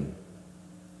pagan.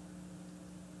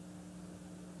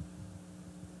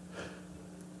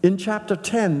 In chapter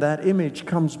 10, that image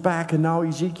comes back, and now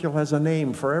Ezekiel has a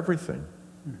name for everything.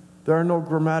 There are no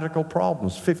grammatical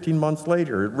problems. 15 months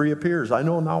later, it reappears. I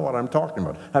know now what I'm talking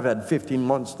about. I've had 15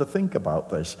 months to think about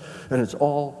this, and it's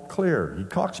all clear. He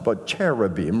talks about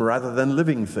cherubim rather than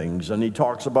living things, and he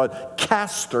talks about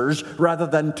casters rather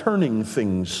than turning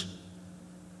things.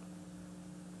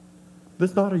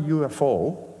 There's not a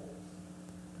UFO.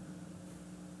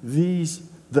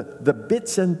 The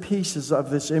bits and pieces of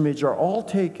this image are all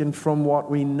taken from what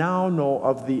we now know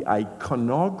of the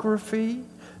iconography,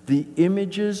 the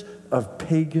images of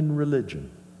pagan religion.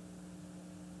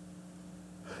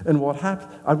 And what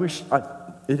happened,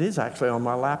 it is actually on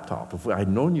my laptop. If I'd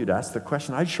known you'd ask the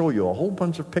question, I'd show you a whole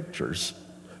bunch of pictures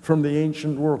from the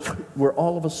ancient world, where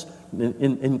all of us,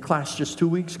 in class just 2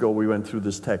 weeks ago, we went through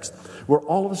this text, where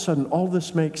all of a sudden all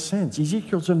this makes sense.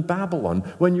 Ezekiel's in Babylon.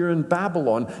 When you're in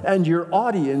Babylon and your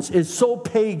audience is so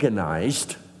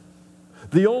paganized,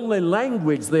 the only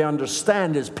language they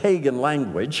understand is pagan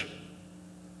language.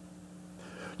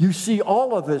 You see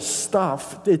all of this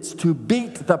stuff, it's to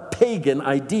beat the pagan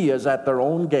ideas at their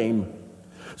own game.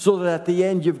 So that at the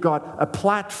end you've got a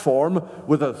platform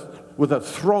with a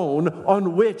throne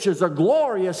on which is a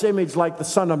glorious image like the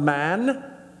Son of Man.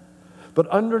 But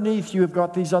underneath you've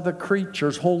got these other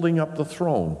creatures holding up the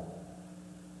throne.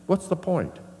 What's the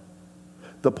point?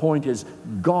 The point is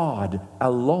God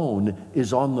alone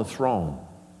is on the throne.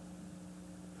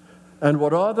 And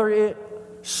what other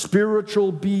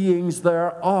spiritual beings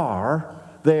there are,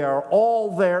 they are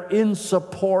all there in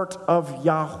support of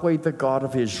Yahweh, the God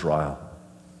of Israel.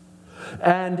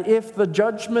 And if the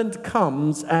judgment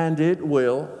comes, and it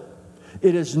will,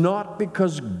 it is not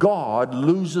because God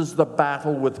loses the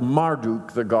battle with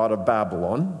Marduk, the god of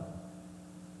Babylon.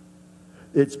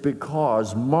 It's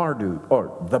because Marduk,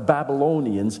 or the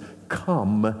Babylonians,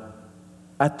 come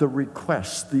at the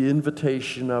request, the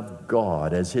invitation of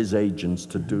God as his agents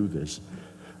to do this.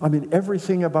 I mean,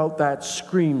 everything about that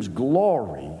screams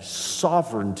glory,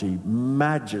 sovereignty,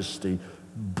 majesty,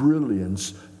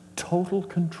 brilliance, total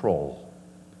control.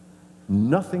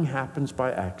 Nothing happens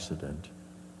by accident,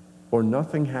 or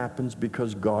nothing happens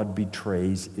because God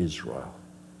betrays Israel,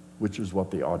 which is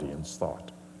what the audience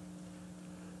thought.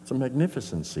 It's a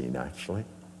magnificent scene, actually.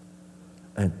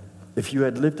 And if you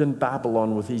had lived in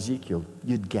Babylon with Ezekiel,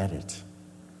 you'd get it.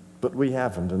 But we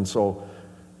haven't, and so,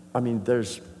 I mean,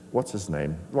 there's, what's his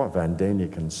name? Well, Van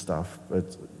Daniken stuff.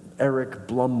 But Eric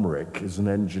Blumrick is an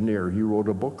engineer. He wrote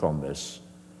a book on this.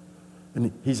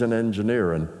 And he's an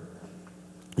engineer, and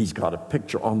he's got a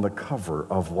picture on the cover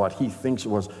of what he thinks it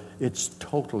was. It's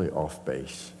totally off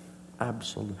base.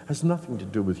 Absolutely. Has nothing to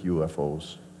do with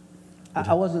UFOs.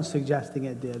 I wasn't suggesting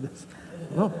it did.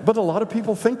 No, but a lot of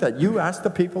people think that. You ask the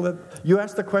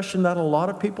question that a lot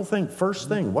of people think. First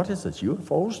thing, what is this,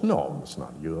 UFOs? No, it's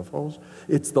not UFOs.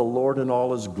 It's the Lord in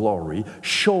all his glory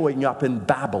showing up in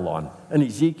Babylon. And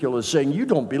Ezekiel is saying, you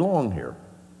don't belong here.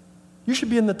 You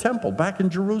should be in the temple back in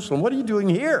Jerusalem. What are you doing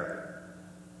here?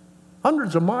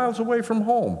 Hundreds of miles away from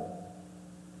home.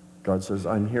 God says,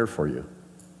 I'm here for you.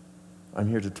 I'm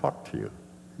here to talk to you.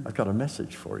 I've got a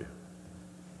message for you.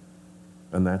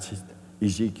 And that's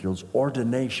Ezekiel's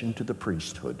ordination to the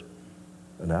priesthood.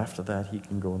 And after that, he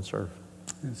can go and serve.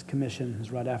 His commission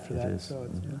is right after that. Is. So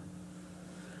it's, yeah.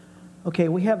 Okay,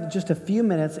 we have just a few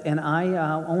minutes, and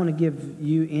I want to give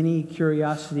you any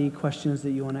curiosity questions that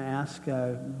you want to ask.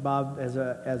 Bob, as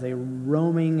a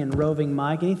roaming and roving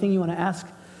mic, anything you want to ask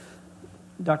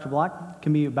Dr. Block,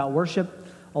 can be about worship,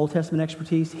 Old Testament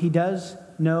expertise. He does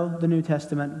know the New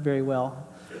Testament very well.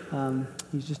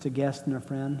 He's just a guest and a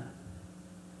friend.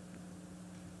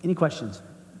 Any questions?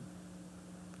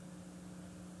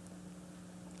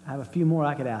 I have a few more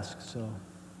I could ask, so.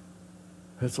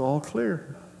 It's all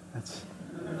clear.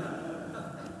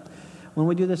 When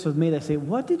we do this with me, they say,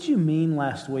 what did you mean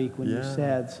last week when you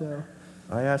said so?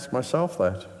 I ask myself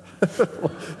that.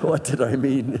 What did I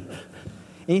mean?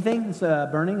 Anything that's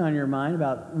burning on your mind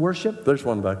about worship? There's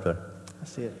one back there. I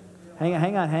see it.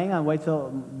 Hang on. Wait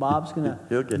till Bob's going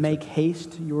to make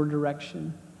haste your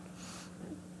direction.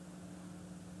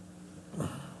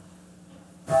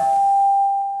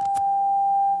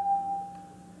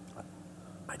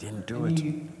 I didn't do it. Do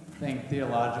you think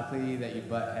theologically that you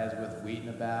butt heads with Wheaton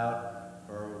about,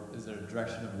 or is there a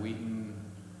direction of Wheaton,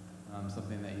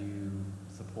 something that you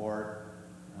support,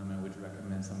 and would you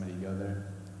recommend somebody go there?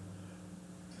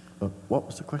 What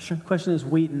was the question? The question is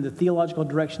Wheaton, the theological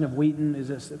direction of Wheaton. Is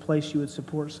this a place you would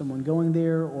support someone going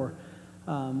there? Or,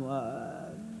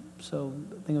 so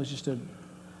I think it was just a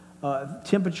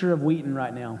temperature of Wheaton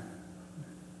right now.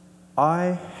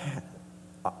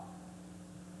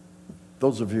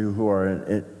 Those of you who are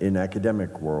in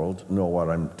academic world know what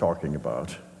I'm talking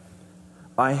about.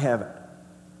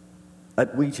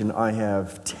 At Wheaton, I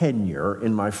have tenure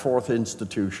in my fourth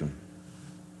institution.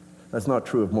 That's not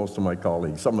true of most of my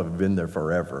colleagues. Some have been there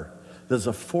forever. There's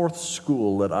a fourth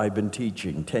school that I've been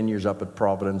teaching, 10 years up at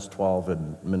Providence, 12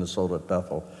 in Minnesota at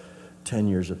Bethel, 10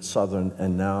 years at Southern,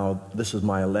 and now this is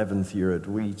my 11th year at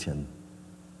Wheaton.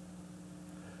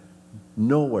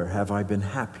 Nowhere have I been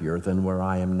happier than where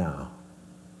I am now.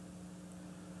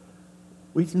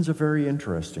 Wheaton's a very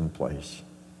interesting place.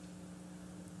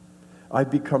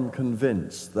 I've become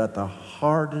convinced that the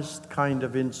hardest kind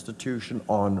of institution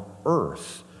on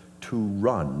earth to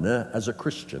run as a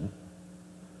Christian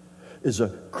is a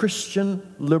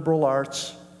Christian liberal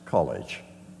arts college.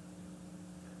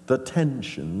 The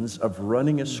tensions of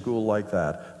running a school like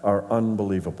that are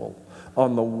unbelievable.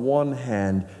 On the one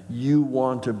hand, you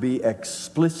want to be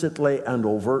explicitly and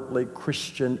overtly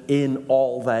Christian in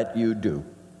all that you do,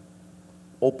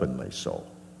 openly so.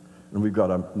 And we've got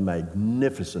a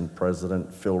magnificent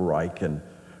president, Phil Reich,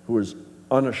 who is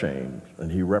unashamed,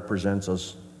 and he represents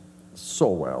us so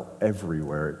well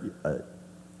everywhere.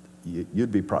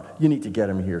 You'd be proud. You need to get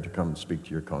him here to come and speak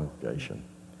to your congregation.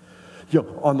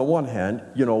 On the one hand,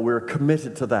 we're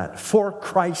committed to that. For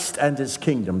Christ and his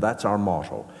kingdom, that's our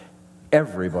motto.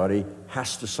 Everybody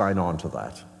has to sign on to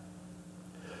that.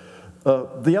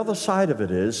 The other side of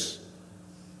it is,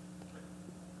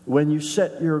 when you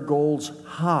set your goals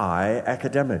high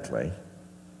academically,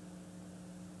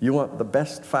 you want the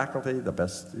best faculty, the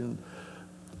best student,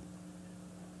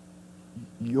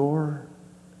 you're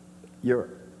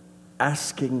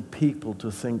asking people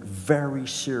to think very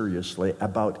seriously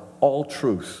about all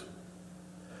truth.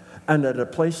 And at a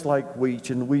place like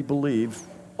Wheaton, we believe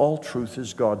all truth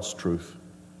is God's truth.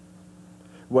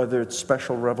 Whether it's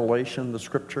special revelation, the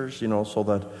scriptures, so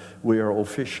that we are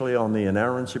officially on the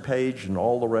inerrancy page and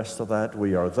all the rest of that,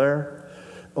 we are there.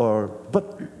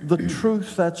 But the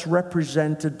truth that's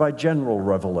represented by general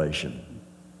revelation,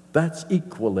 that's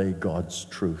equally God's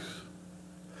truth.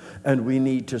 And we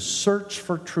need to search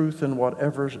for truth from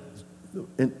whatever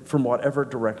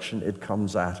direction it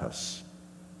comes at us.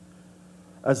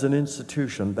 As an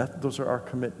institution, those are our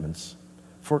commitments.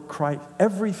 For Christ,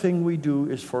 everything we do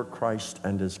is for Christ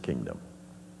and his kingdom.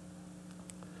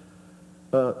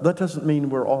 That doesn't mean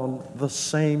we're on the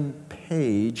same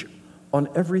page on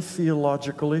every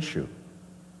theological issue.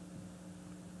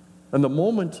 And the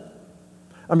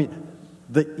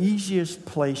easiest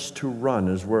place to run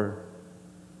is where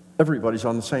everybody's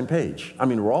on the same page.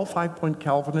 We're all 5-point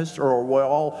Calvinists, or we're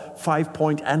all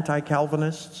 5-point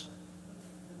anti-Calvinists,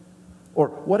 or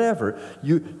whatever.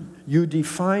 You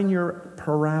define your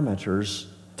parameters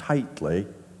tightly.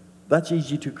 That's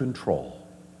easy to control.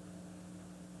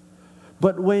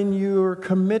 But when your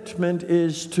commitment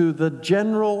is to the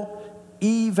general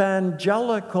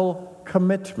evangelical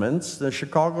commitments, the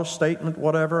Chicago Statement,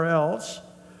 whatever else,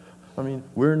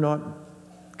 we're not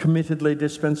committedly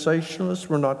dispensationalists,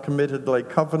 we're not committedly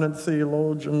covenant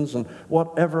theologians, and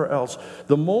whatever else.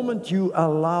 The moment you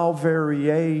allow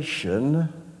variation,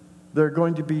 there are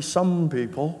going to be some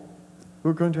people who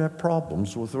are going to have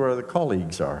problems with where the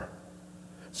colleagues are.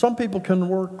 Some people can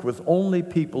work with only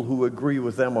people who agree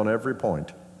with them on every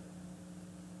point.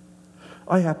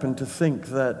 I happen to think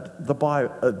that the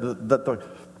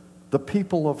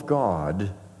people of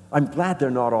God, I'm glad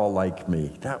they're not all like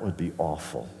me. That would be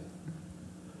awful.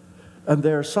 And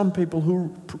there are some people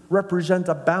who represent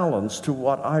a balance to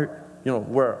what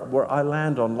where I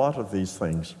land on a lot of these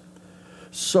things.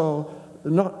 So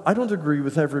I don't agree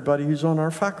with everybody who's on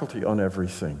our faculty on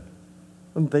everything.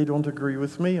 And they don't agree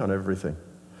with me on everything.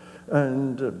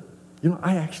 And,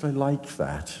 I actually like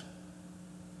that.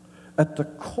 At the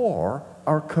core,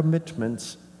 our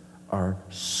commitments are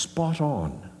spot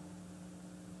on.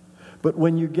 But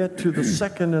when you get to the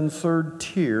second and third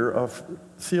tier of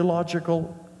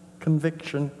theological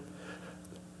conviction,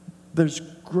 there's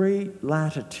great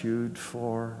latitude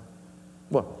for,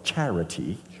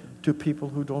 charity to people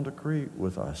who don't agree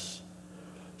with us.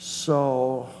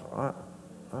 So,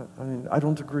 I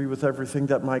don't agree with everything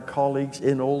that my colleagues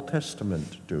in Old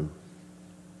Testament do.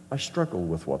 I struggle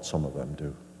with what some of them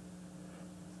do.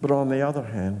 But on the other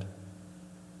hand,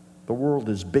 the world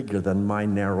is bigger than my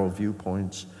narrow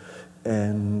viewpoints,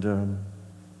 and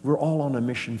we're all on a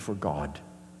mission for God.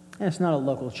 And it's not a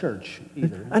local church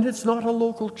either. And it's not a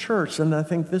local church, and I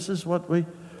think this is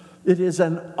it is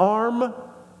an arm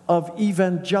of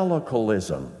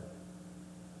evangelicalism,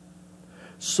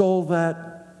 so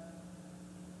that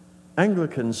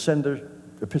Anglicans send their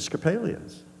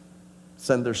Episcopalians,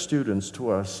 send their students to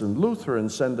us, and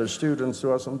Lutherans send their students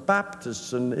to us, and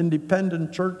Baptists and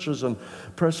independent churches and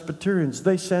Presbyterians,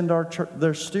 they send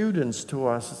their students to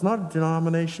us. It's not a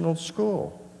denominational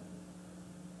school,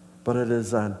 but it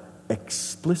is an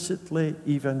explicitly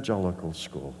evangelical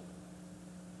school.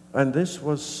 And this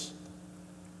was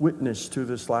witnessed to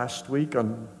this last week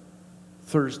on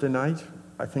Thursday night.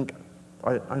 I think,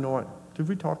 I know, did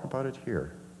we talk about it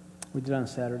here? We did on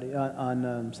Saturday,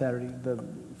 Saturday, the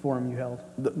forum you held.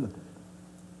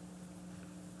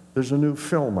 There's a new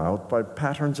film out by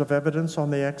Patterns of Evidence on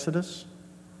the Exodus,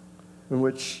 in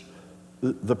which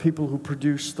the people who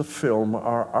produced the film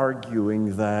are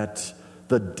arguing that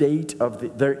the date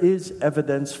of there is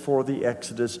evidence for the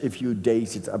Exodus if you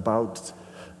date it about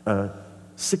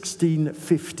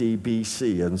 1650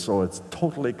 BC, and so it's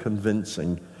totally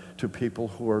convincing to people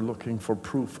who are looking for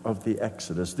proof of the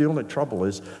Exodus. The only trouble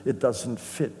is it doesn't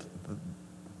fit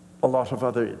a lot of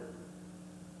other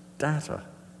data.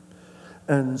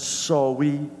 And so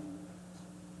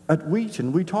at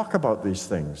Wheaton, we talk about these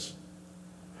things.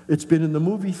 It's been in the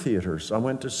movie theaters. I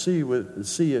went to see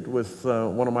it with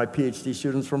one of my PhD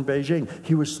students from Beijing.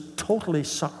 He was totally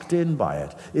sucked in by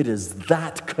it. It is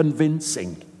that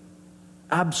convincing.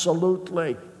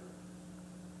 Absolutely.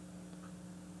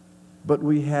 But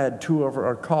we had two of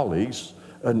our colleagues,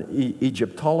 an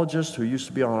Egyptologist who used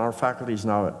to be on our faculty, is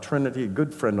now at Trinity, a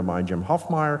good friend of mine, Jim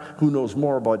Hoffmeyer, who knows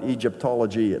more about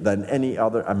Egyptology than any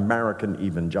other American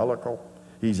evangelical.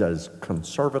 He's as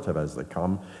conservative as they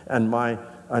come. And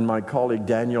my colleague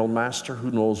Daniel Master, who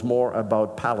knows more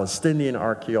about Palestinian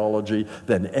archaeology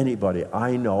than anybody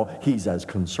I know. He's as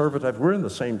conservative. We're in the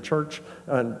same church,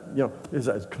 and is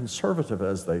as conservative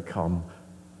as they come.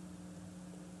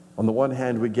 On the one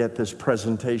hand, we get this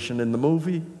presentation in the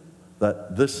movie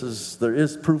that there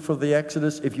is proof of the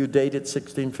Exodus if you date it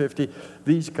 1650.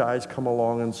 These guys come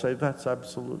along and say that's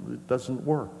absolutely doesn't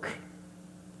work.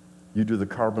 You do the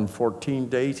carbon-14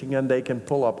 dating, and they can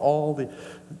pull up all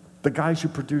the guys who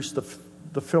produced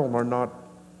the film are not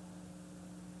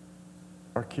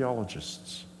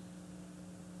archaeologists.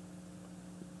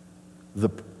 The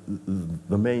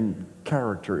main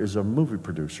character is a movie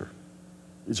producer.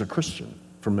 He's a Christian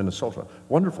from Minnesota.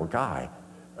 Wonderful guy.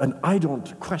 And I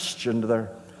don't question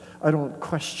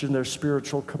their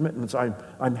spiritual commitments.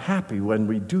 I'm happy when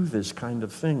we do this kind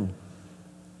of thing.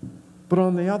 But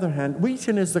on the other hand,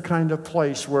 Wheaton is the kind of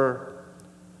place where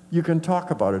you can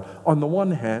talk about it on the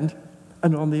one hand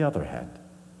and on the other hand.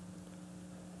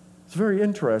 It's very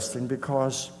interesting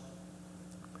because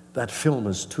that film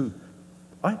is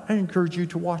I encourage you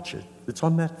to watch it. It's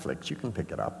on Netflix. You can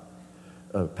pick it up.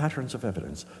 Patterns of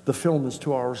Evidence. The film is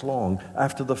 2 hours long.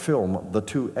 After the film, the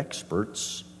two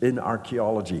experts in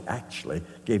archaeology actually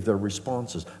gave their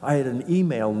responses. I had an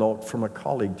email note from a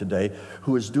colleague today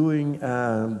who is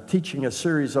teaching a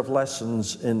series of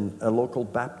lessons in a local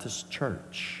Baptist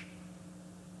church.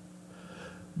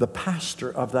 The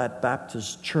pastor of that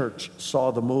Baptist church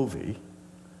saw the movie.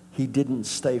 He didn't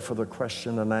stay for the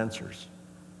question and answers.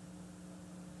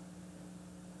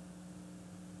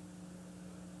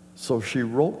 So she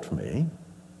wrote me,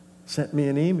 sent me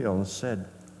an email and said,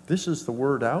 this is the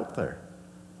word out there.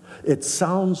 It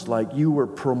sounds like you were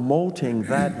promoting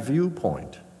that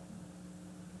viewpoint.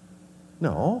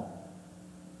 No.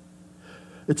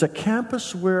 It's a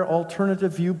campus where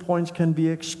alternative viewpoints can be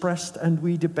expressed and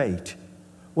we debate.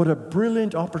 What a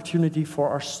brilliant opportunity for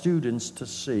our students to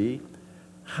see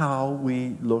how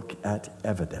we look at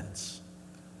evidence.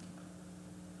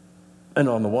 And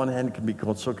on the one hand, it can be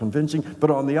so convincing, but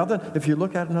on the other, if you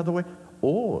look at it another way,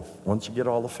 once you get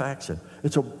all the facts in,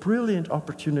 it's a brilliant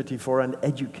opportunity for an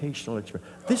educational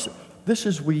experience. This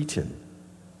is Wheaton.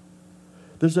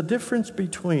 There's a difference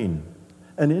between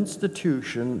an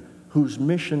institution whose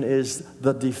mission is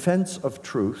the defense of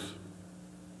truth.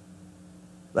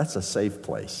 That's a safe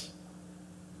place.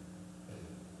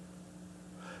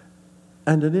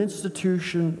 And an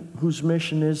institution whose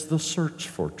mission is the search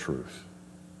for truth.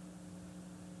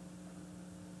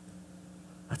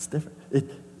 That's different.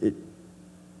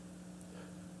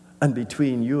 And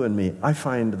between you and me, I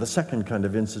find the second kind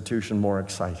of institution more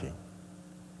exciting.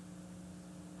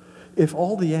 If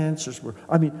all the answers were,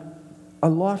 a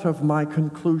lot of my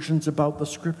conclusions about the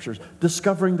Scriptures,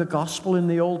 discovering the gospel in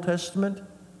the Old Testament,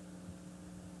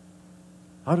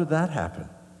 how did that happen?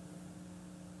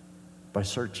 By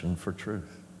searching for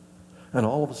truth. And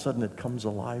all of a sudden it comes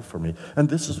alive for me. And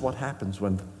this is what happens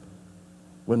when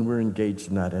we're engaged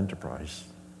in that enterprise.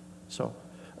 So,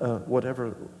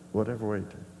 whatever way.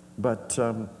 But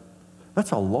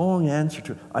that's a long answer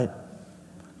to.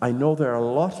 I know there are a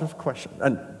lot of questions.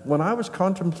 And when I was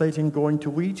contemplating going to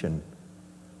Wheaton,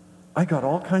 I got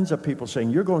all kinds of people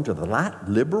saying, "You're going to the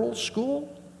liberal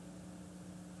school?"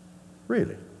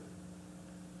 Really?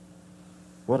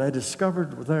 What I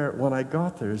discovered there when I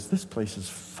got there is this place is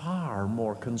far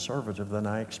more conservative than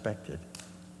I expected.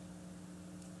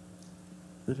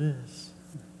 It is.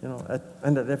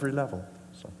 And at every level.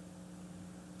 So.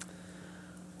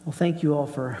 Well, thank you all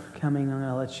for coming. I'm going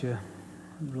to let you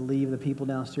relieve the people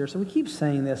downstairs. So we keep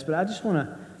saying this, but I just want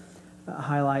to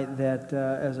highlight that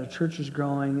as our church is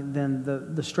growing, then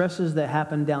the stresses that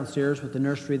happen downstairs with the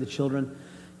nursery, the children,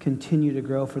 continue to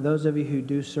grow. For those of you who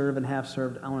do serve and have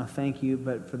served, I want to thank you.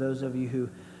 But for those of you who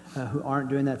aren't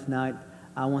doing that tonight,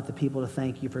 I want the people to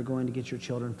thank you for going to get your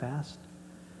children fast,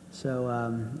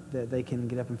 so that they can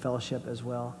get up in fellowship as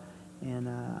well. And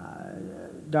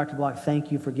Dr. Block,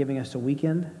 thank you for giving us a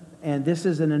weekend. And this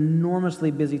is an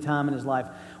enormously busy time in his life.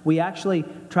 We actually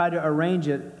tried to arrange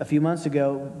it a few months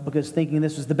ago because thinking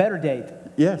this was the better date.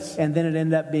 Yes. And then it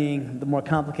ended up being the more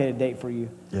complicated date for you.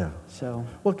 Yeah. So.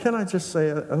 Well, can I just say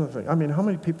another thing? I mean, how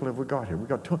many people have we got here? We've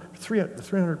got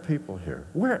 300 people here.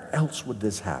 Where else would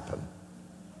this happen?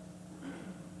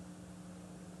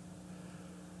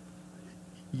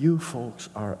 You folks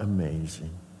are amazing.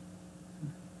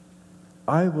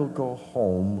 I will go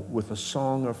home with a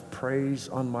song of praise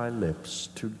on my lips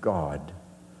to God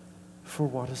for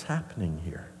what is happening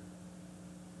here.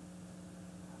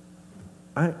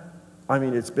 I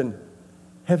mean, it's been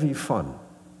heavy fun,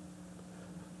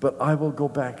 but I will go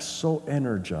back so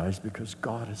energized because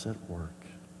God is at work.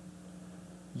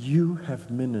 You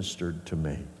have ministered to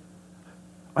me.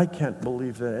 I can't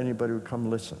believe that anybody would come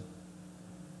listen.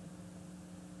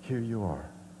 Here you are,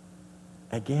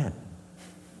 again.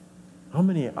 How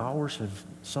many hours have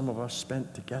some of us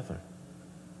spent together?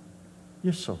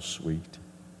 You're so sweet.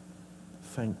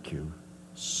 Thank you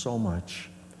so much.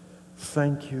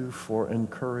 Thank you for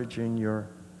encouraging your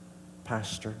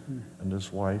pastor and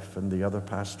his wife and the other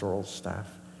pastoral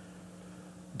staff.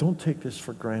 Don't take this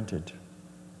for granted.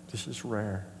 This is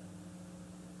rare.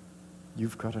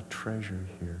 You've got a treasure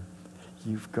here.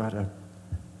 You've got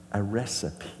a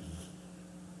recipe.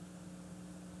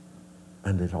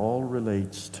 And it all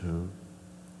relates to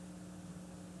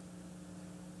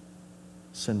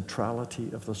centrality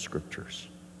of the Scriptures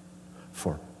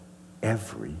for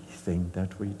everything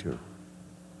that we do.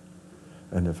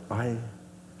 And if I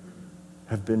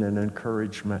have been an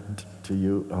encouragement to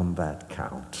you on that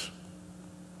count,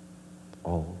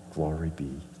 all glory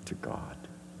be to God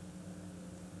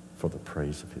for the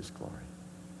praise of his glory.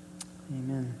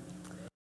 Amen.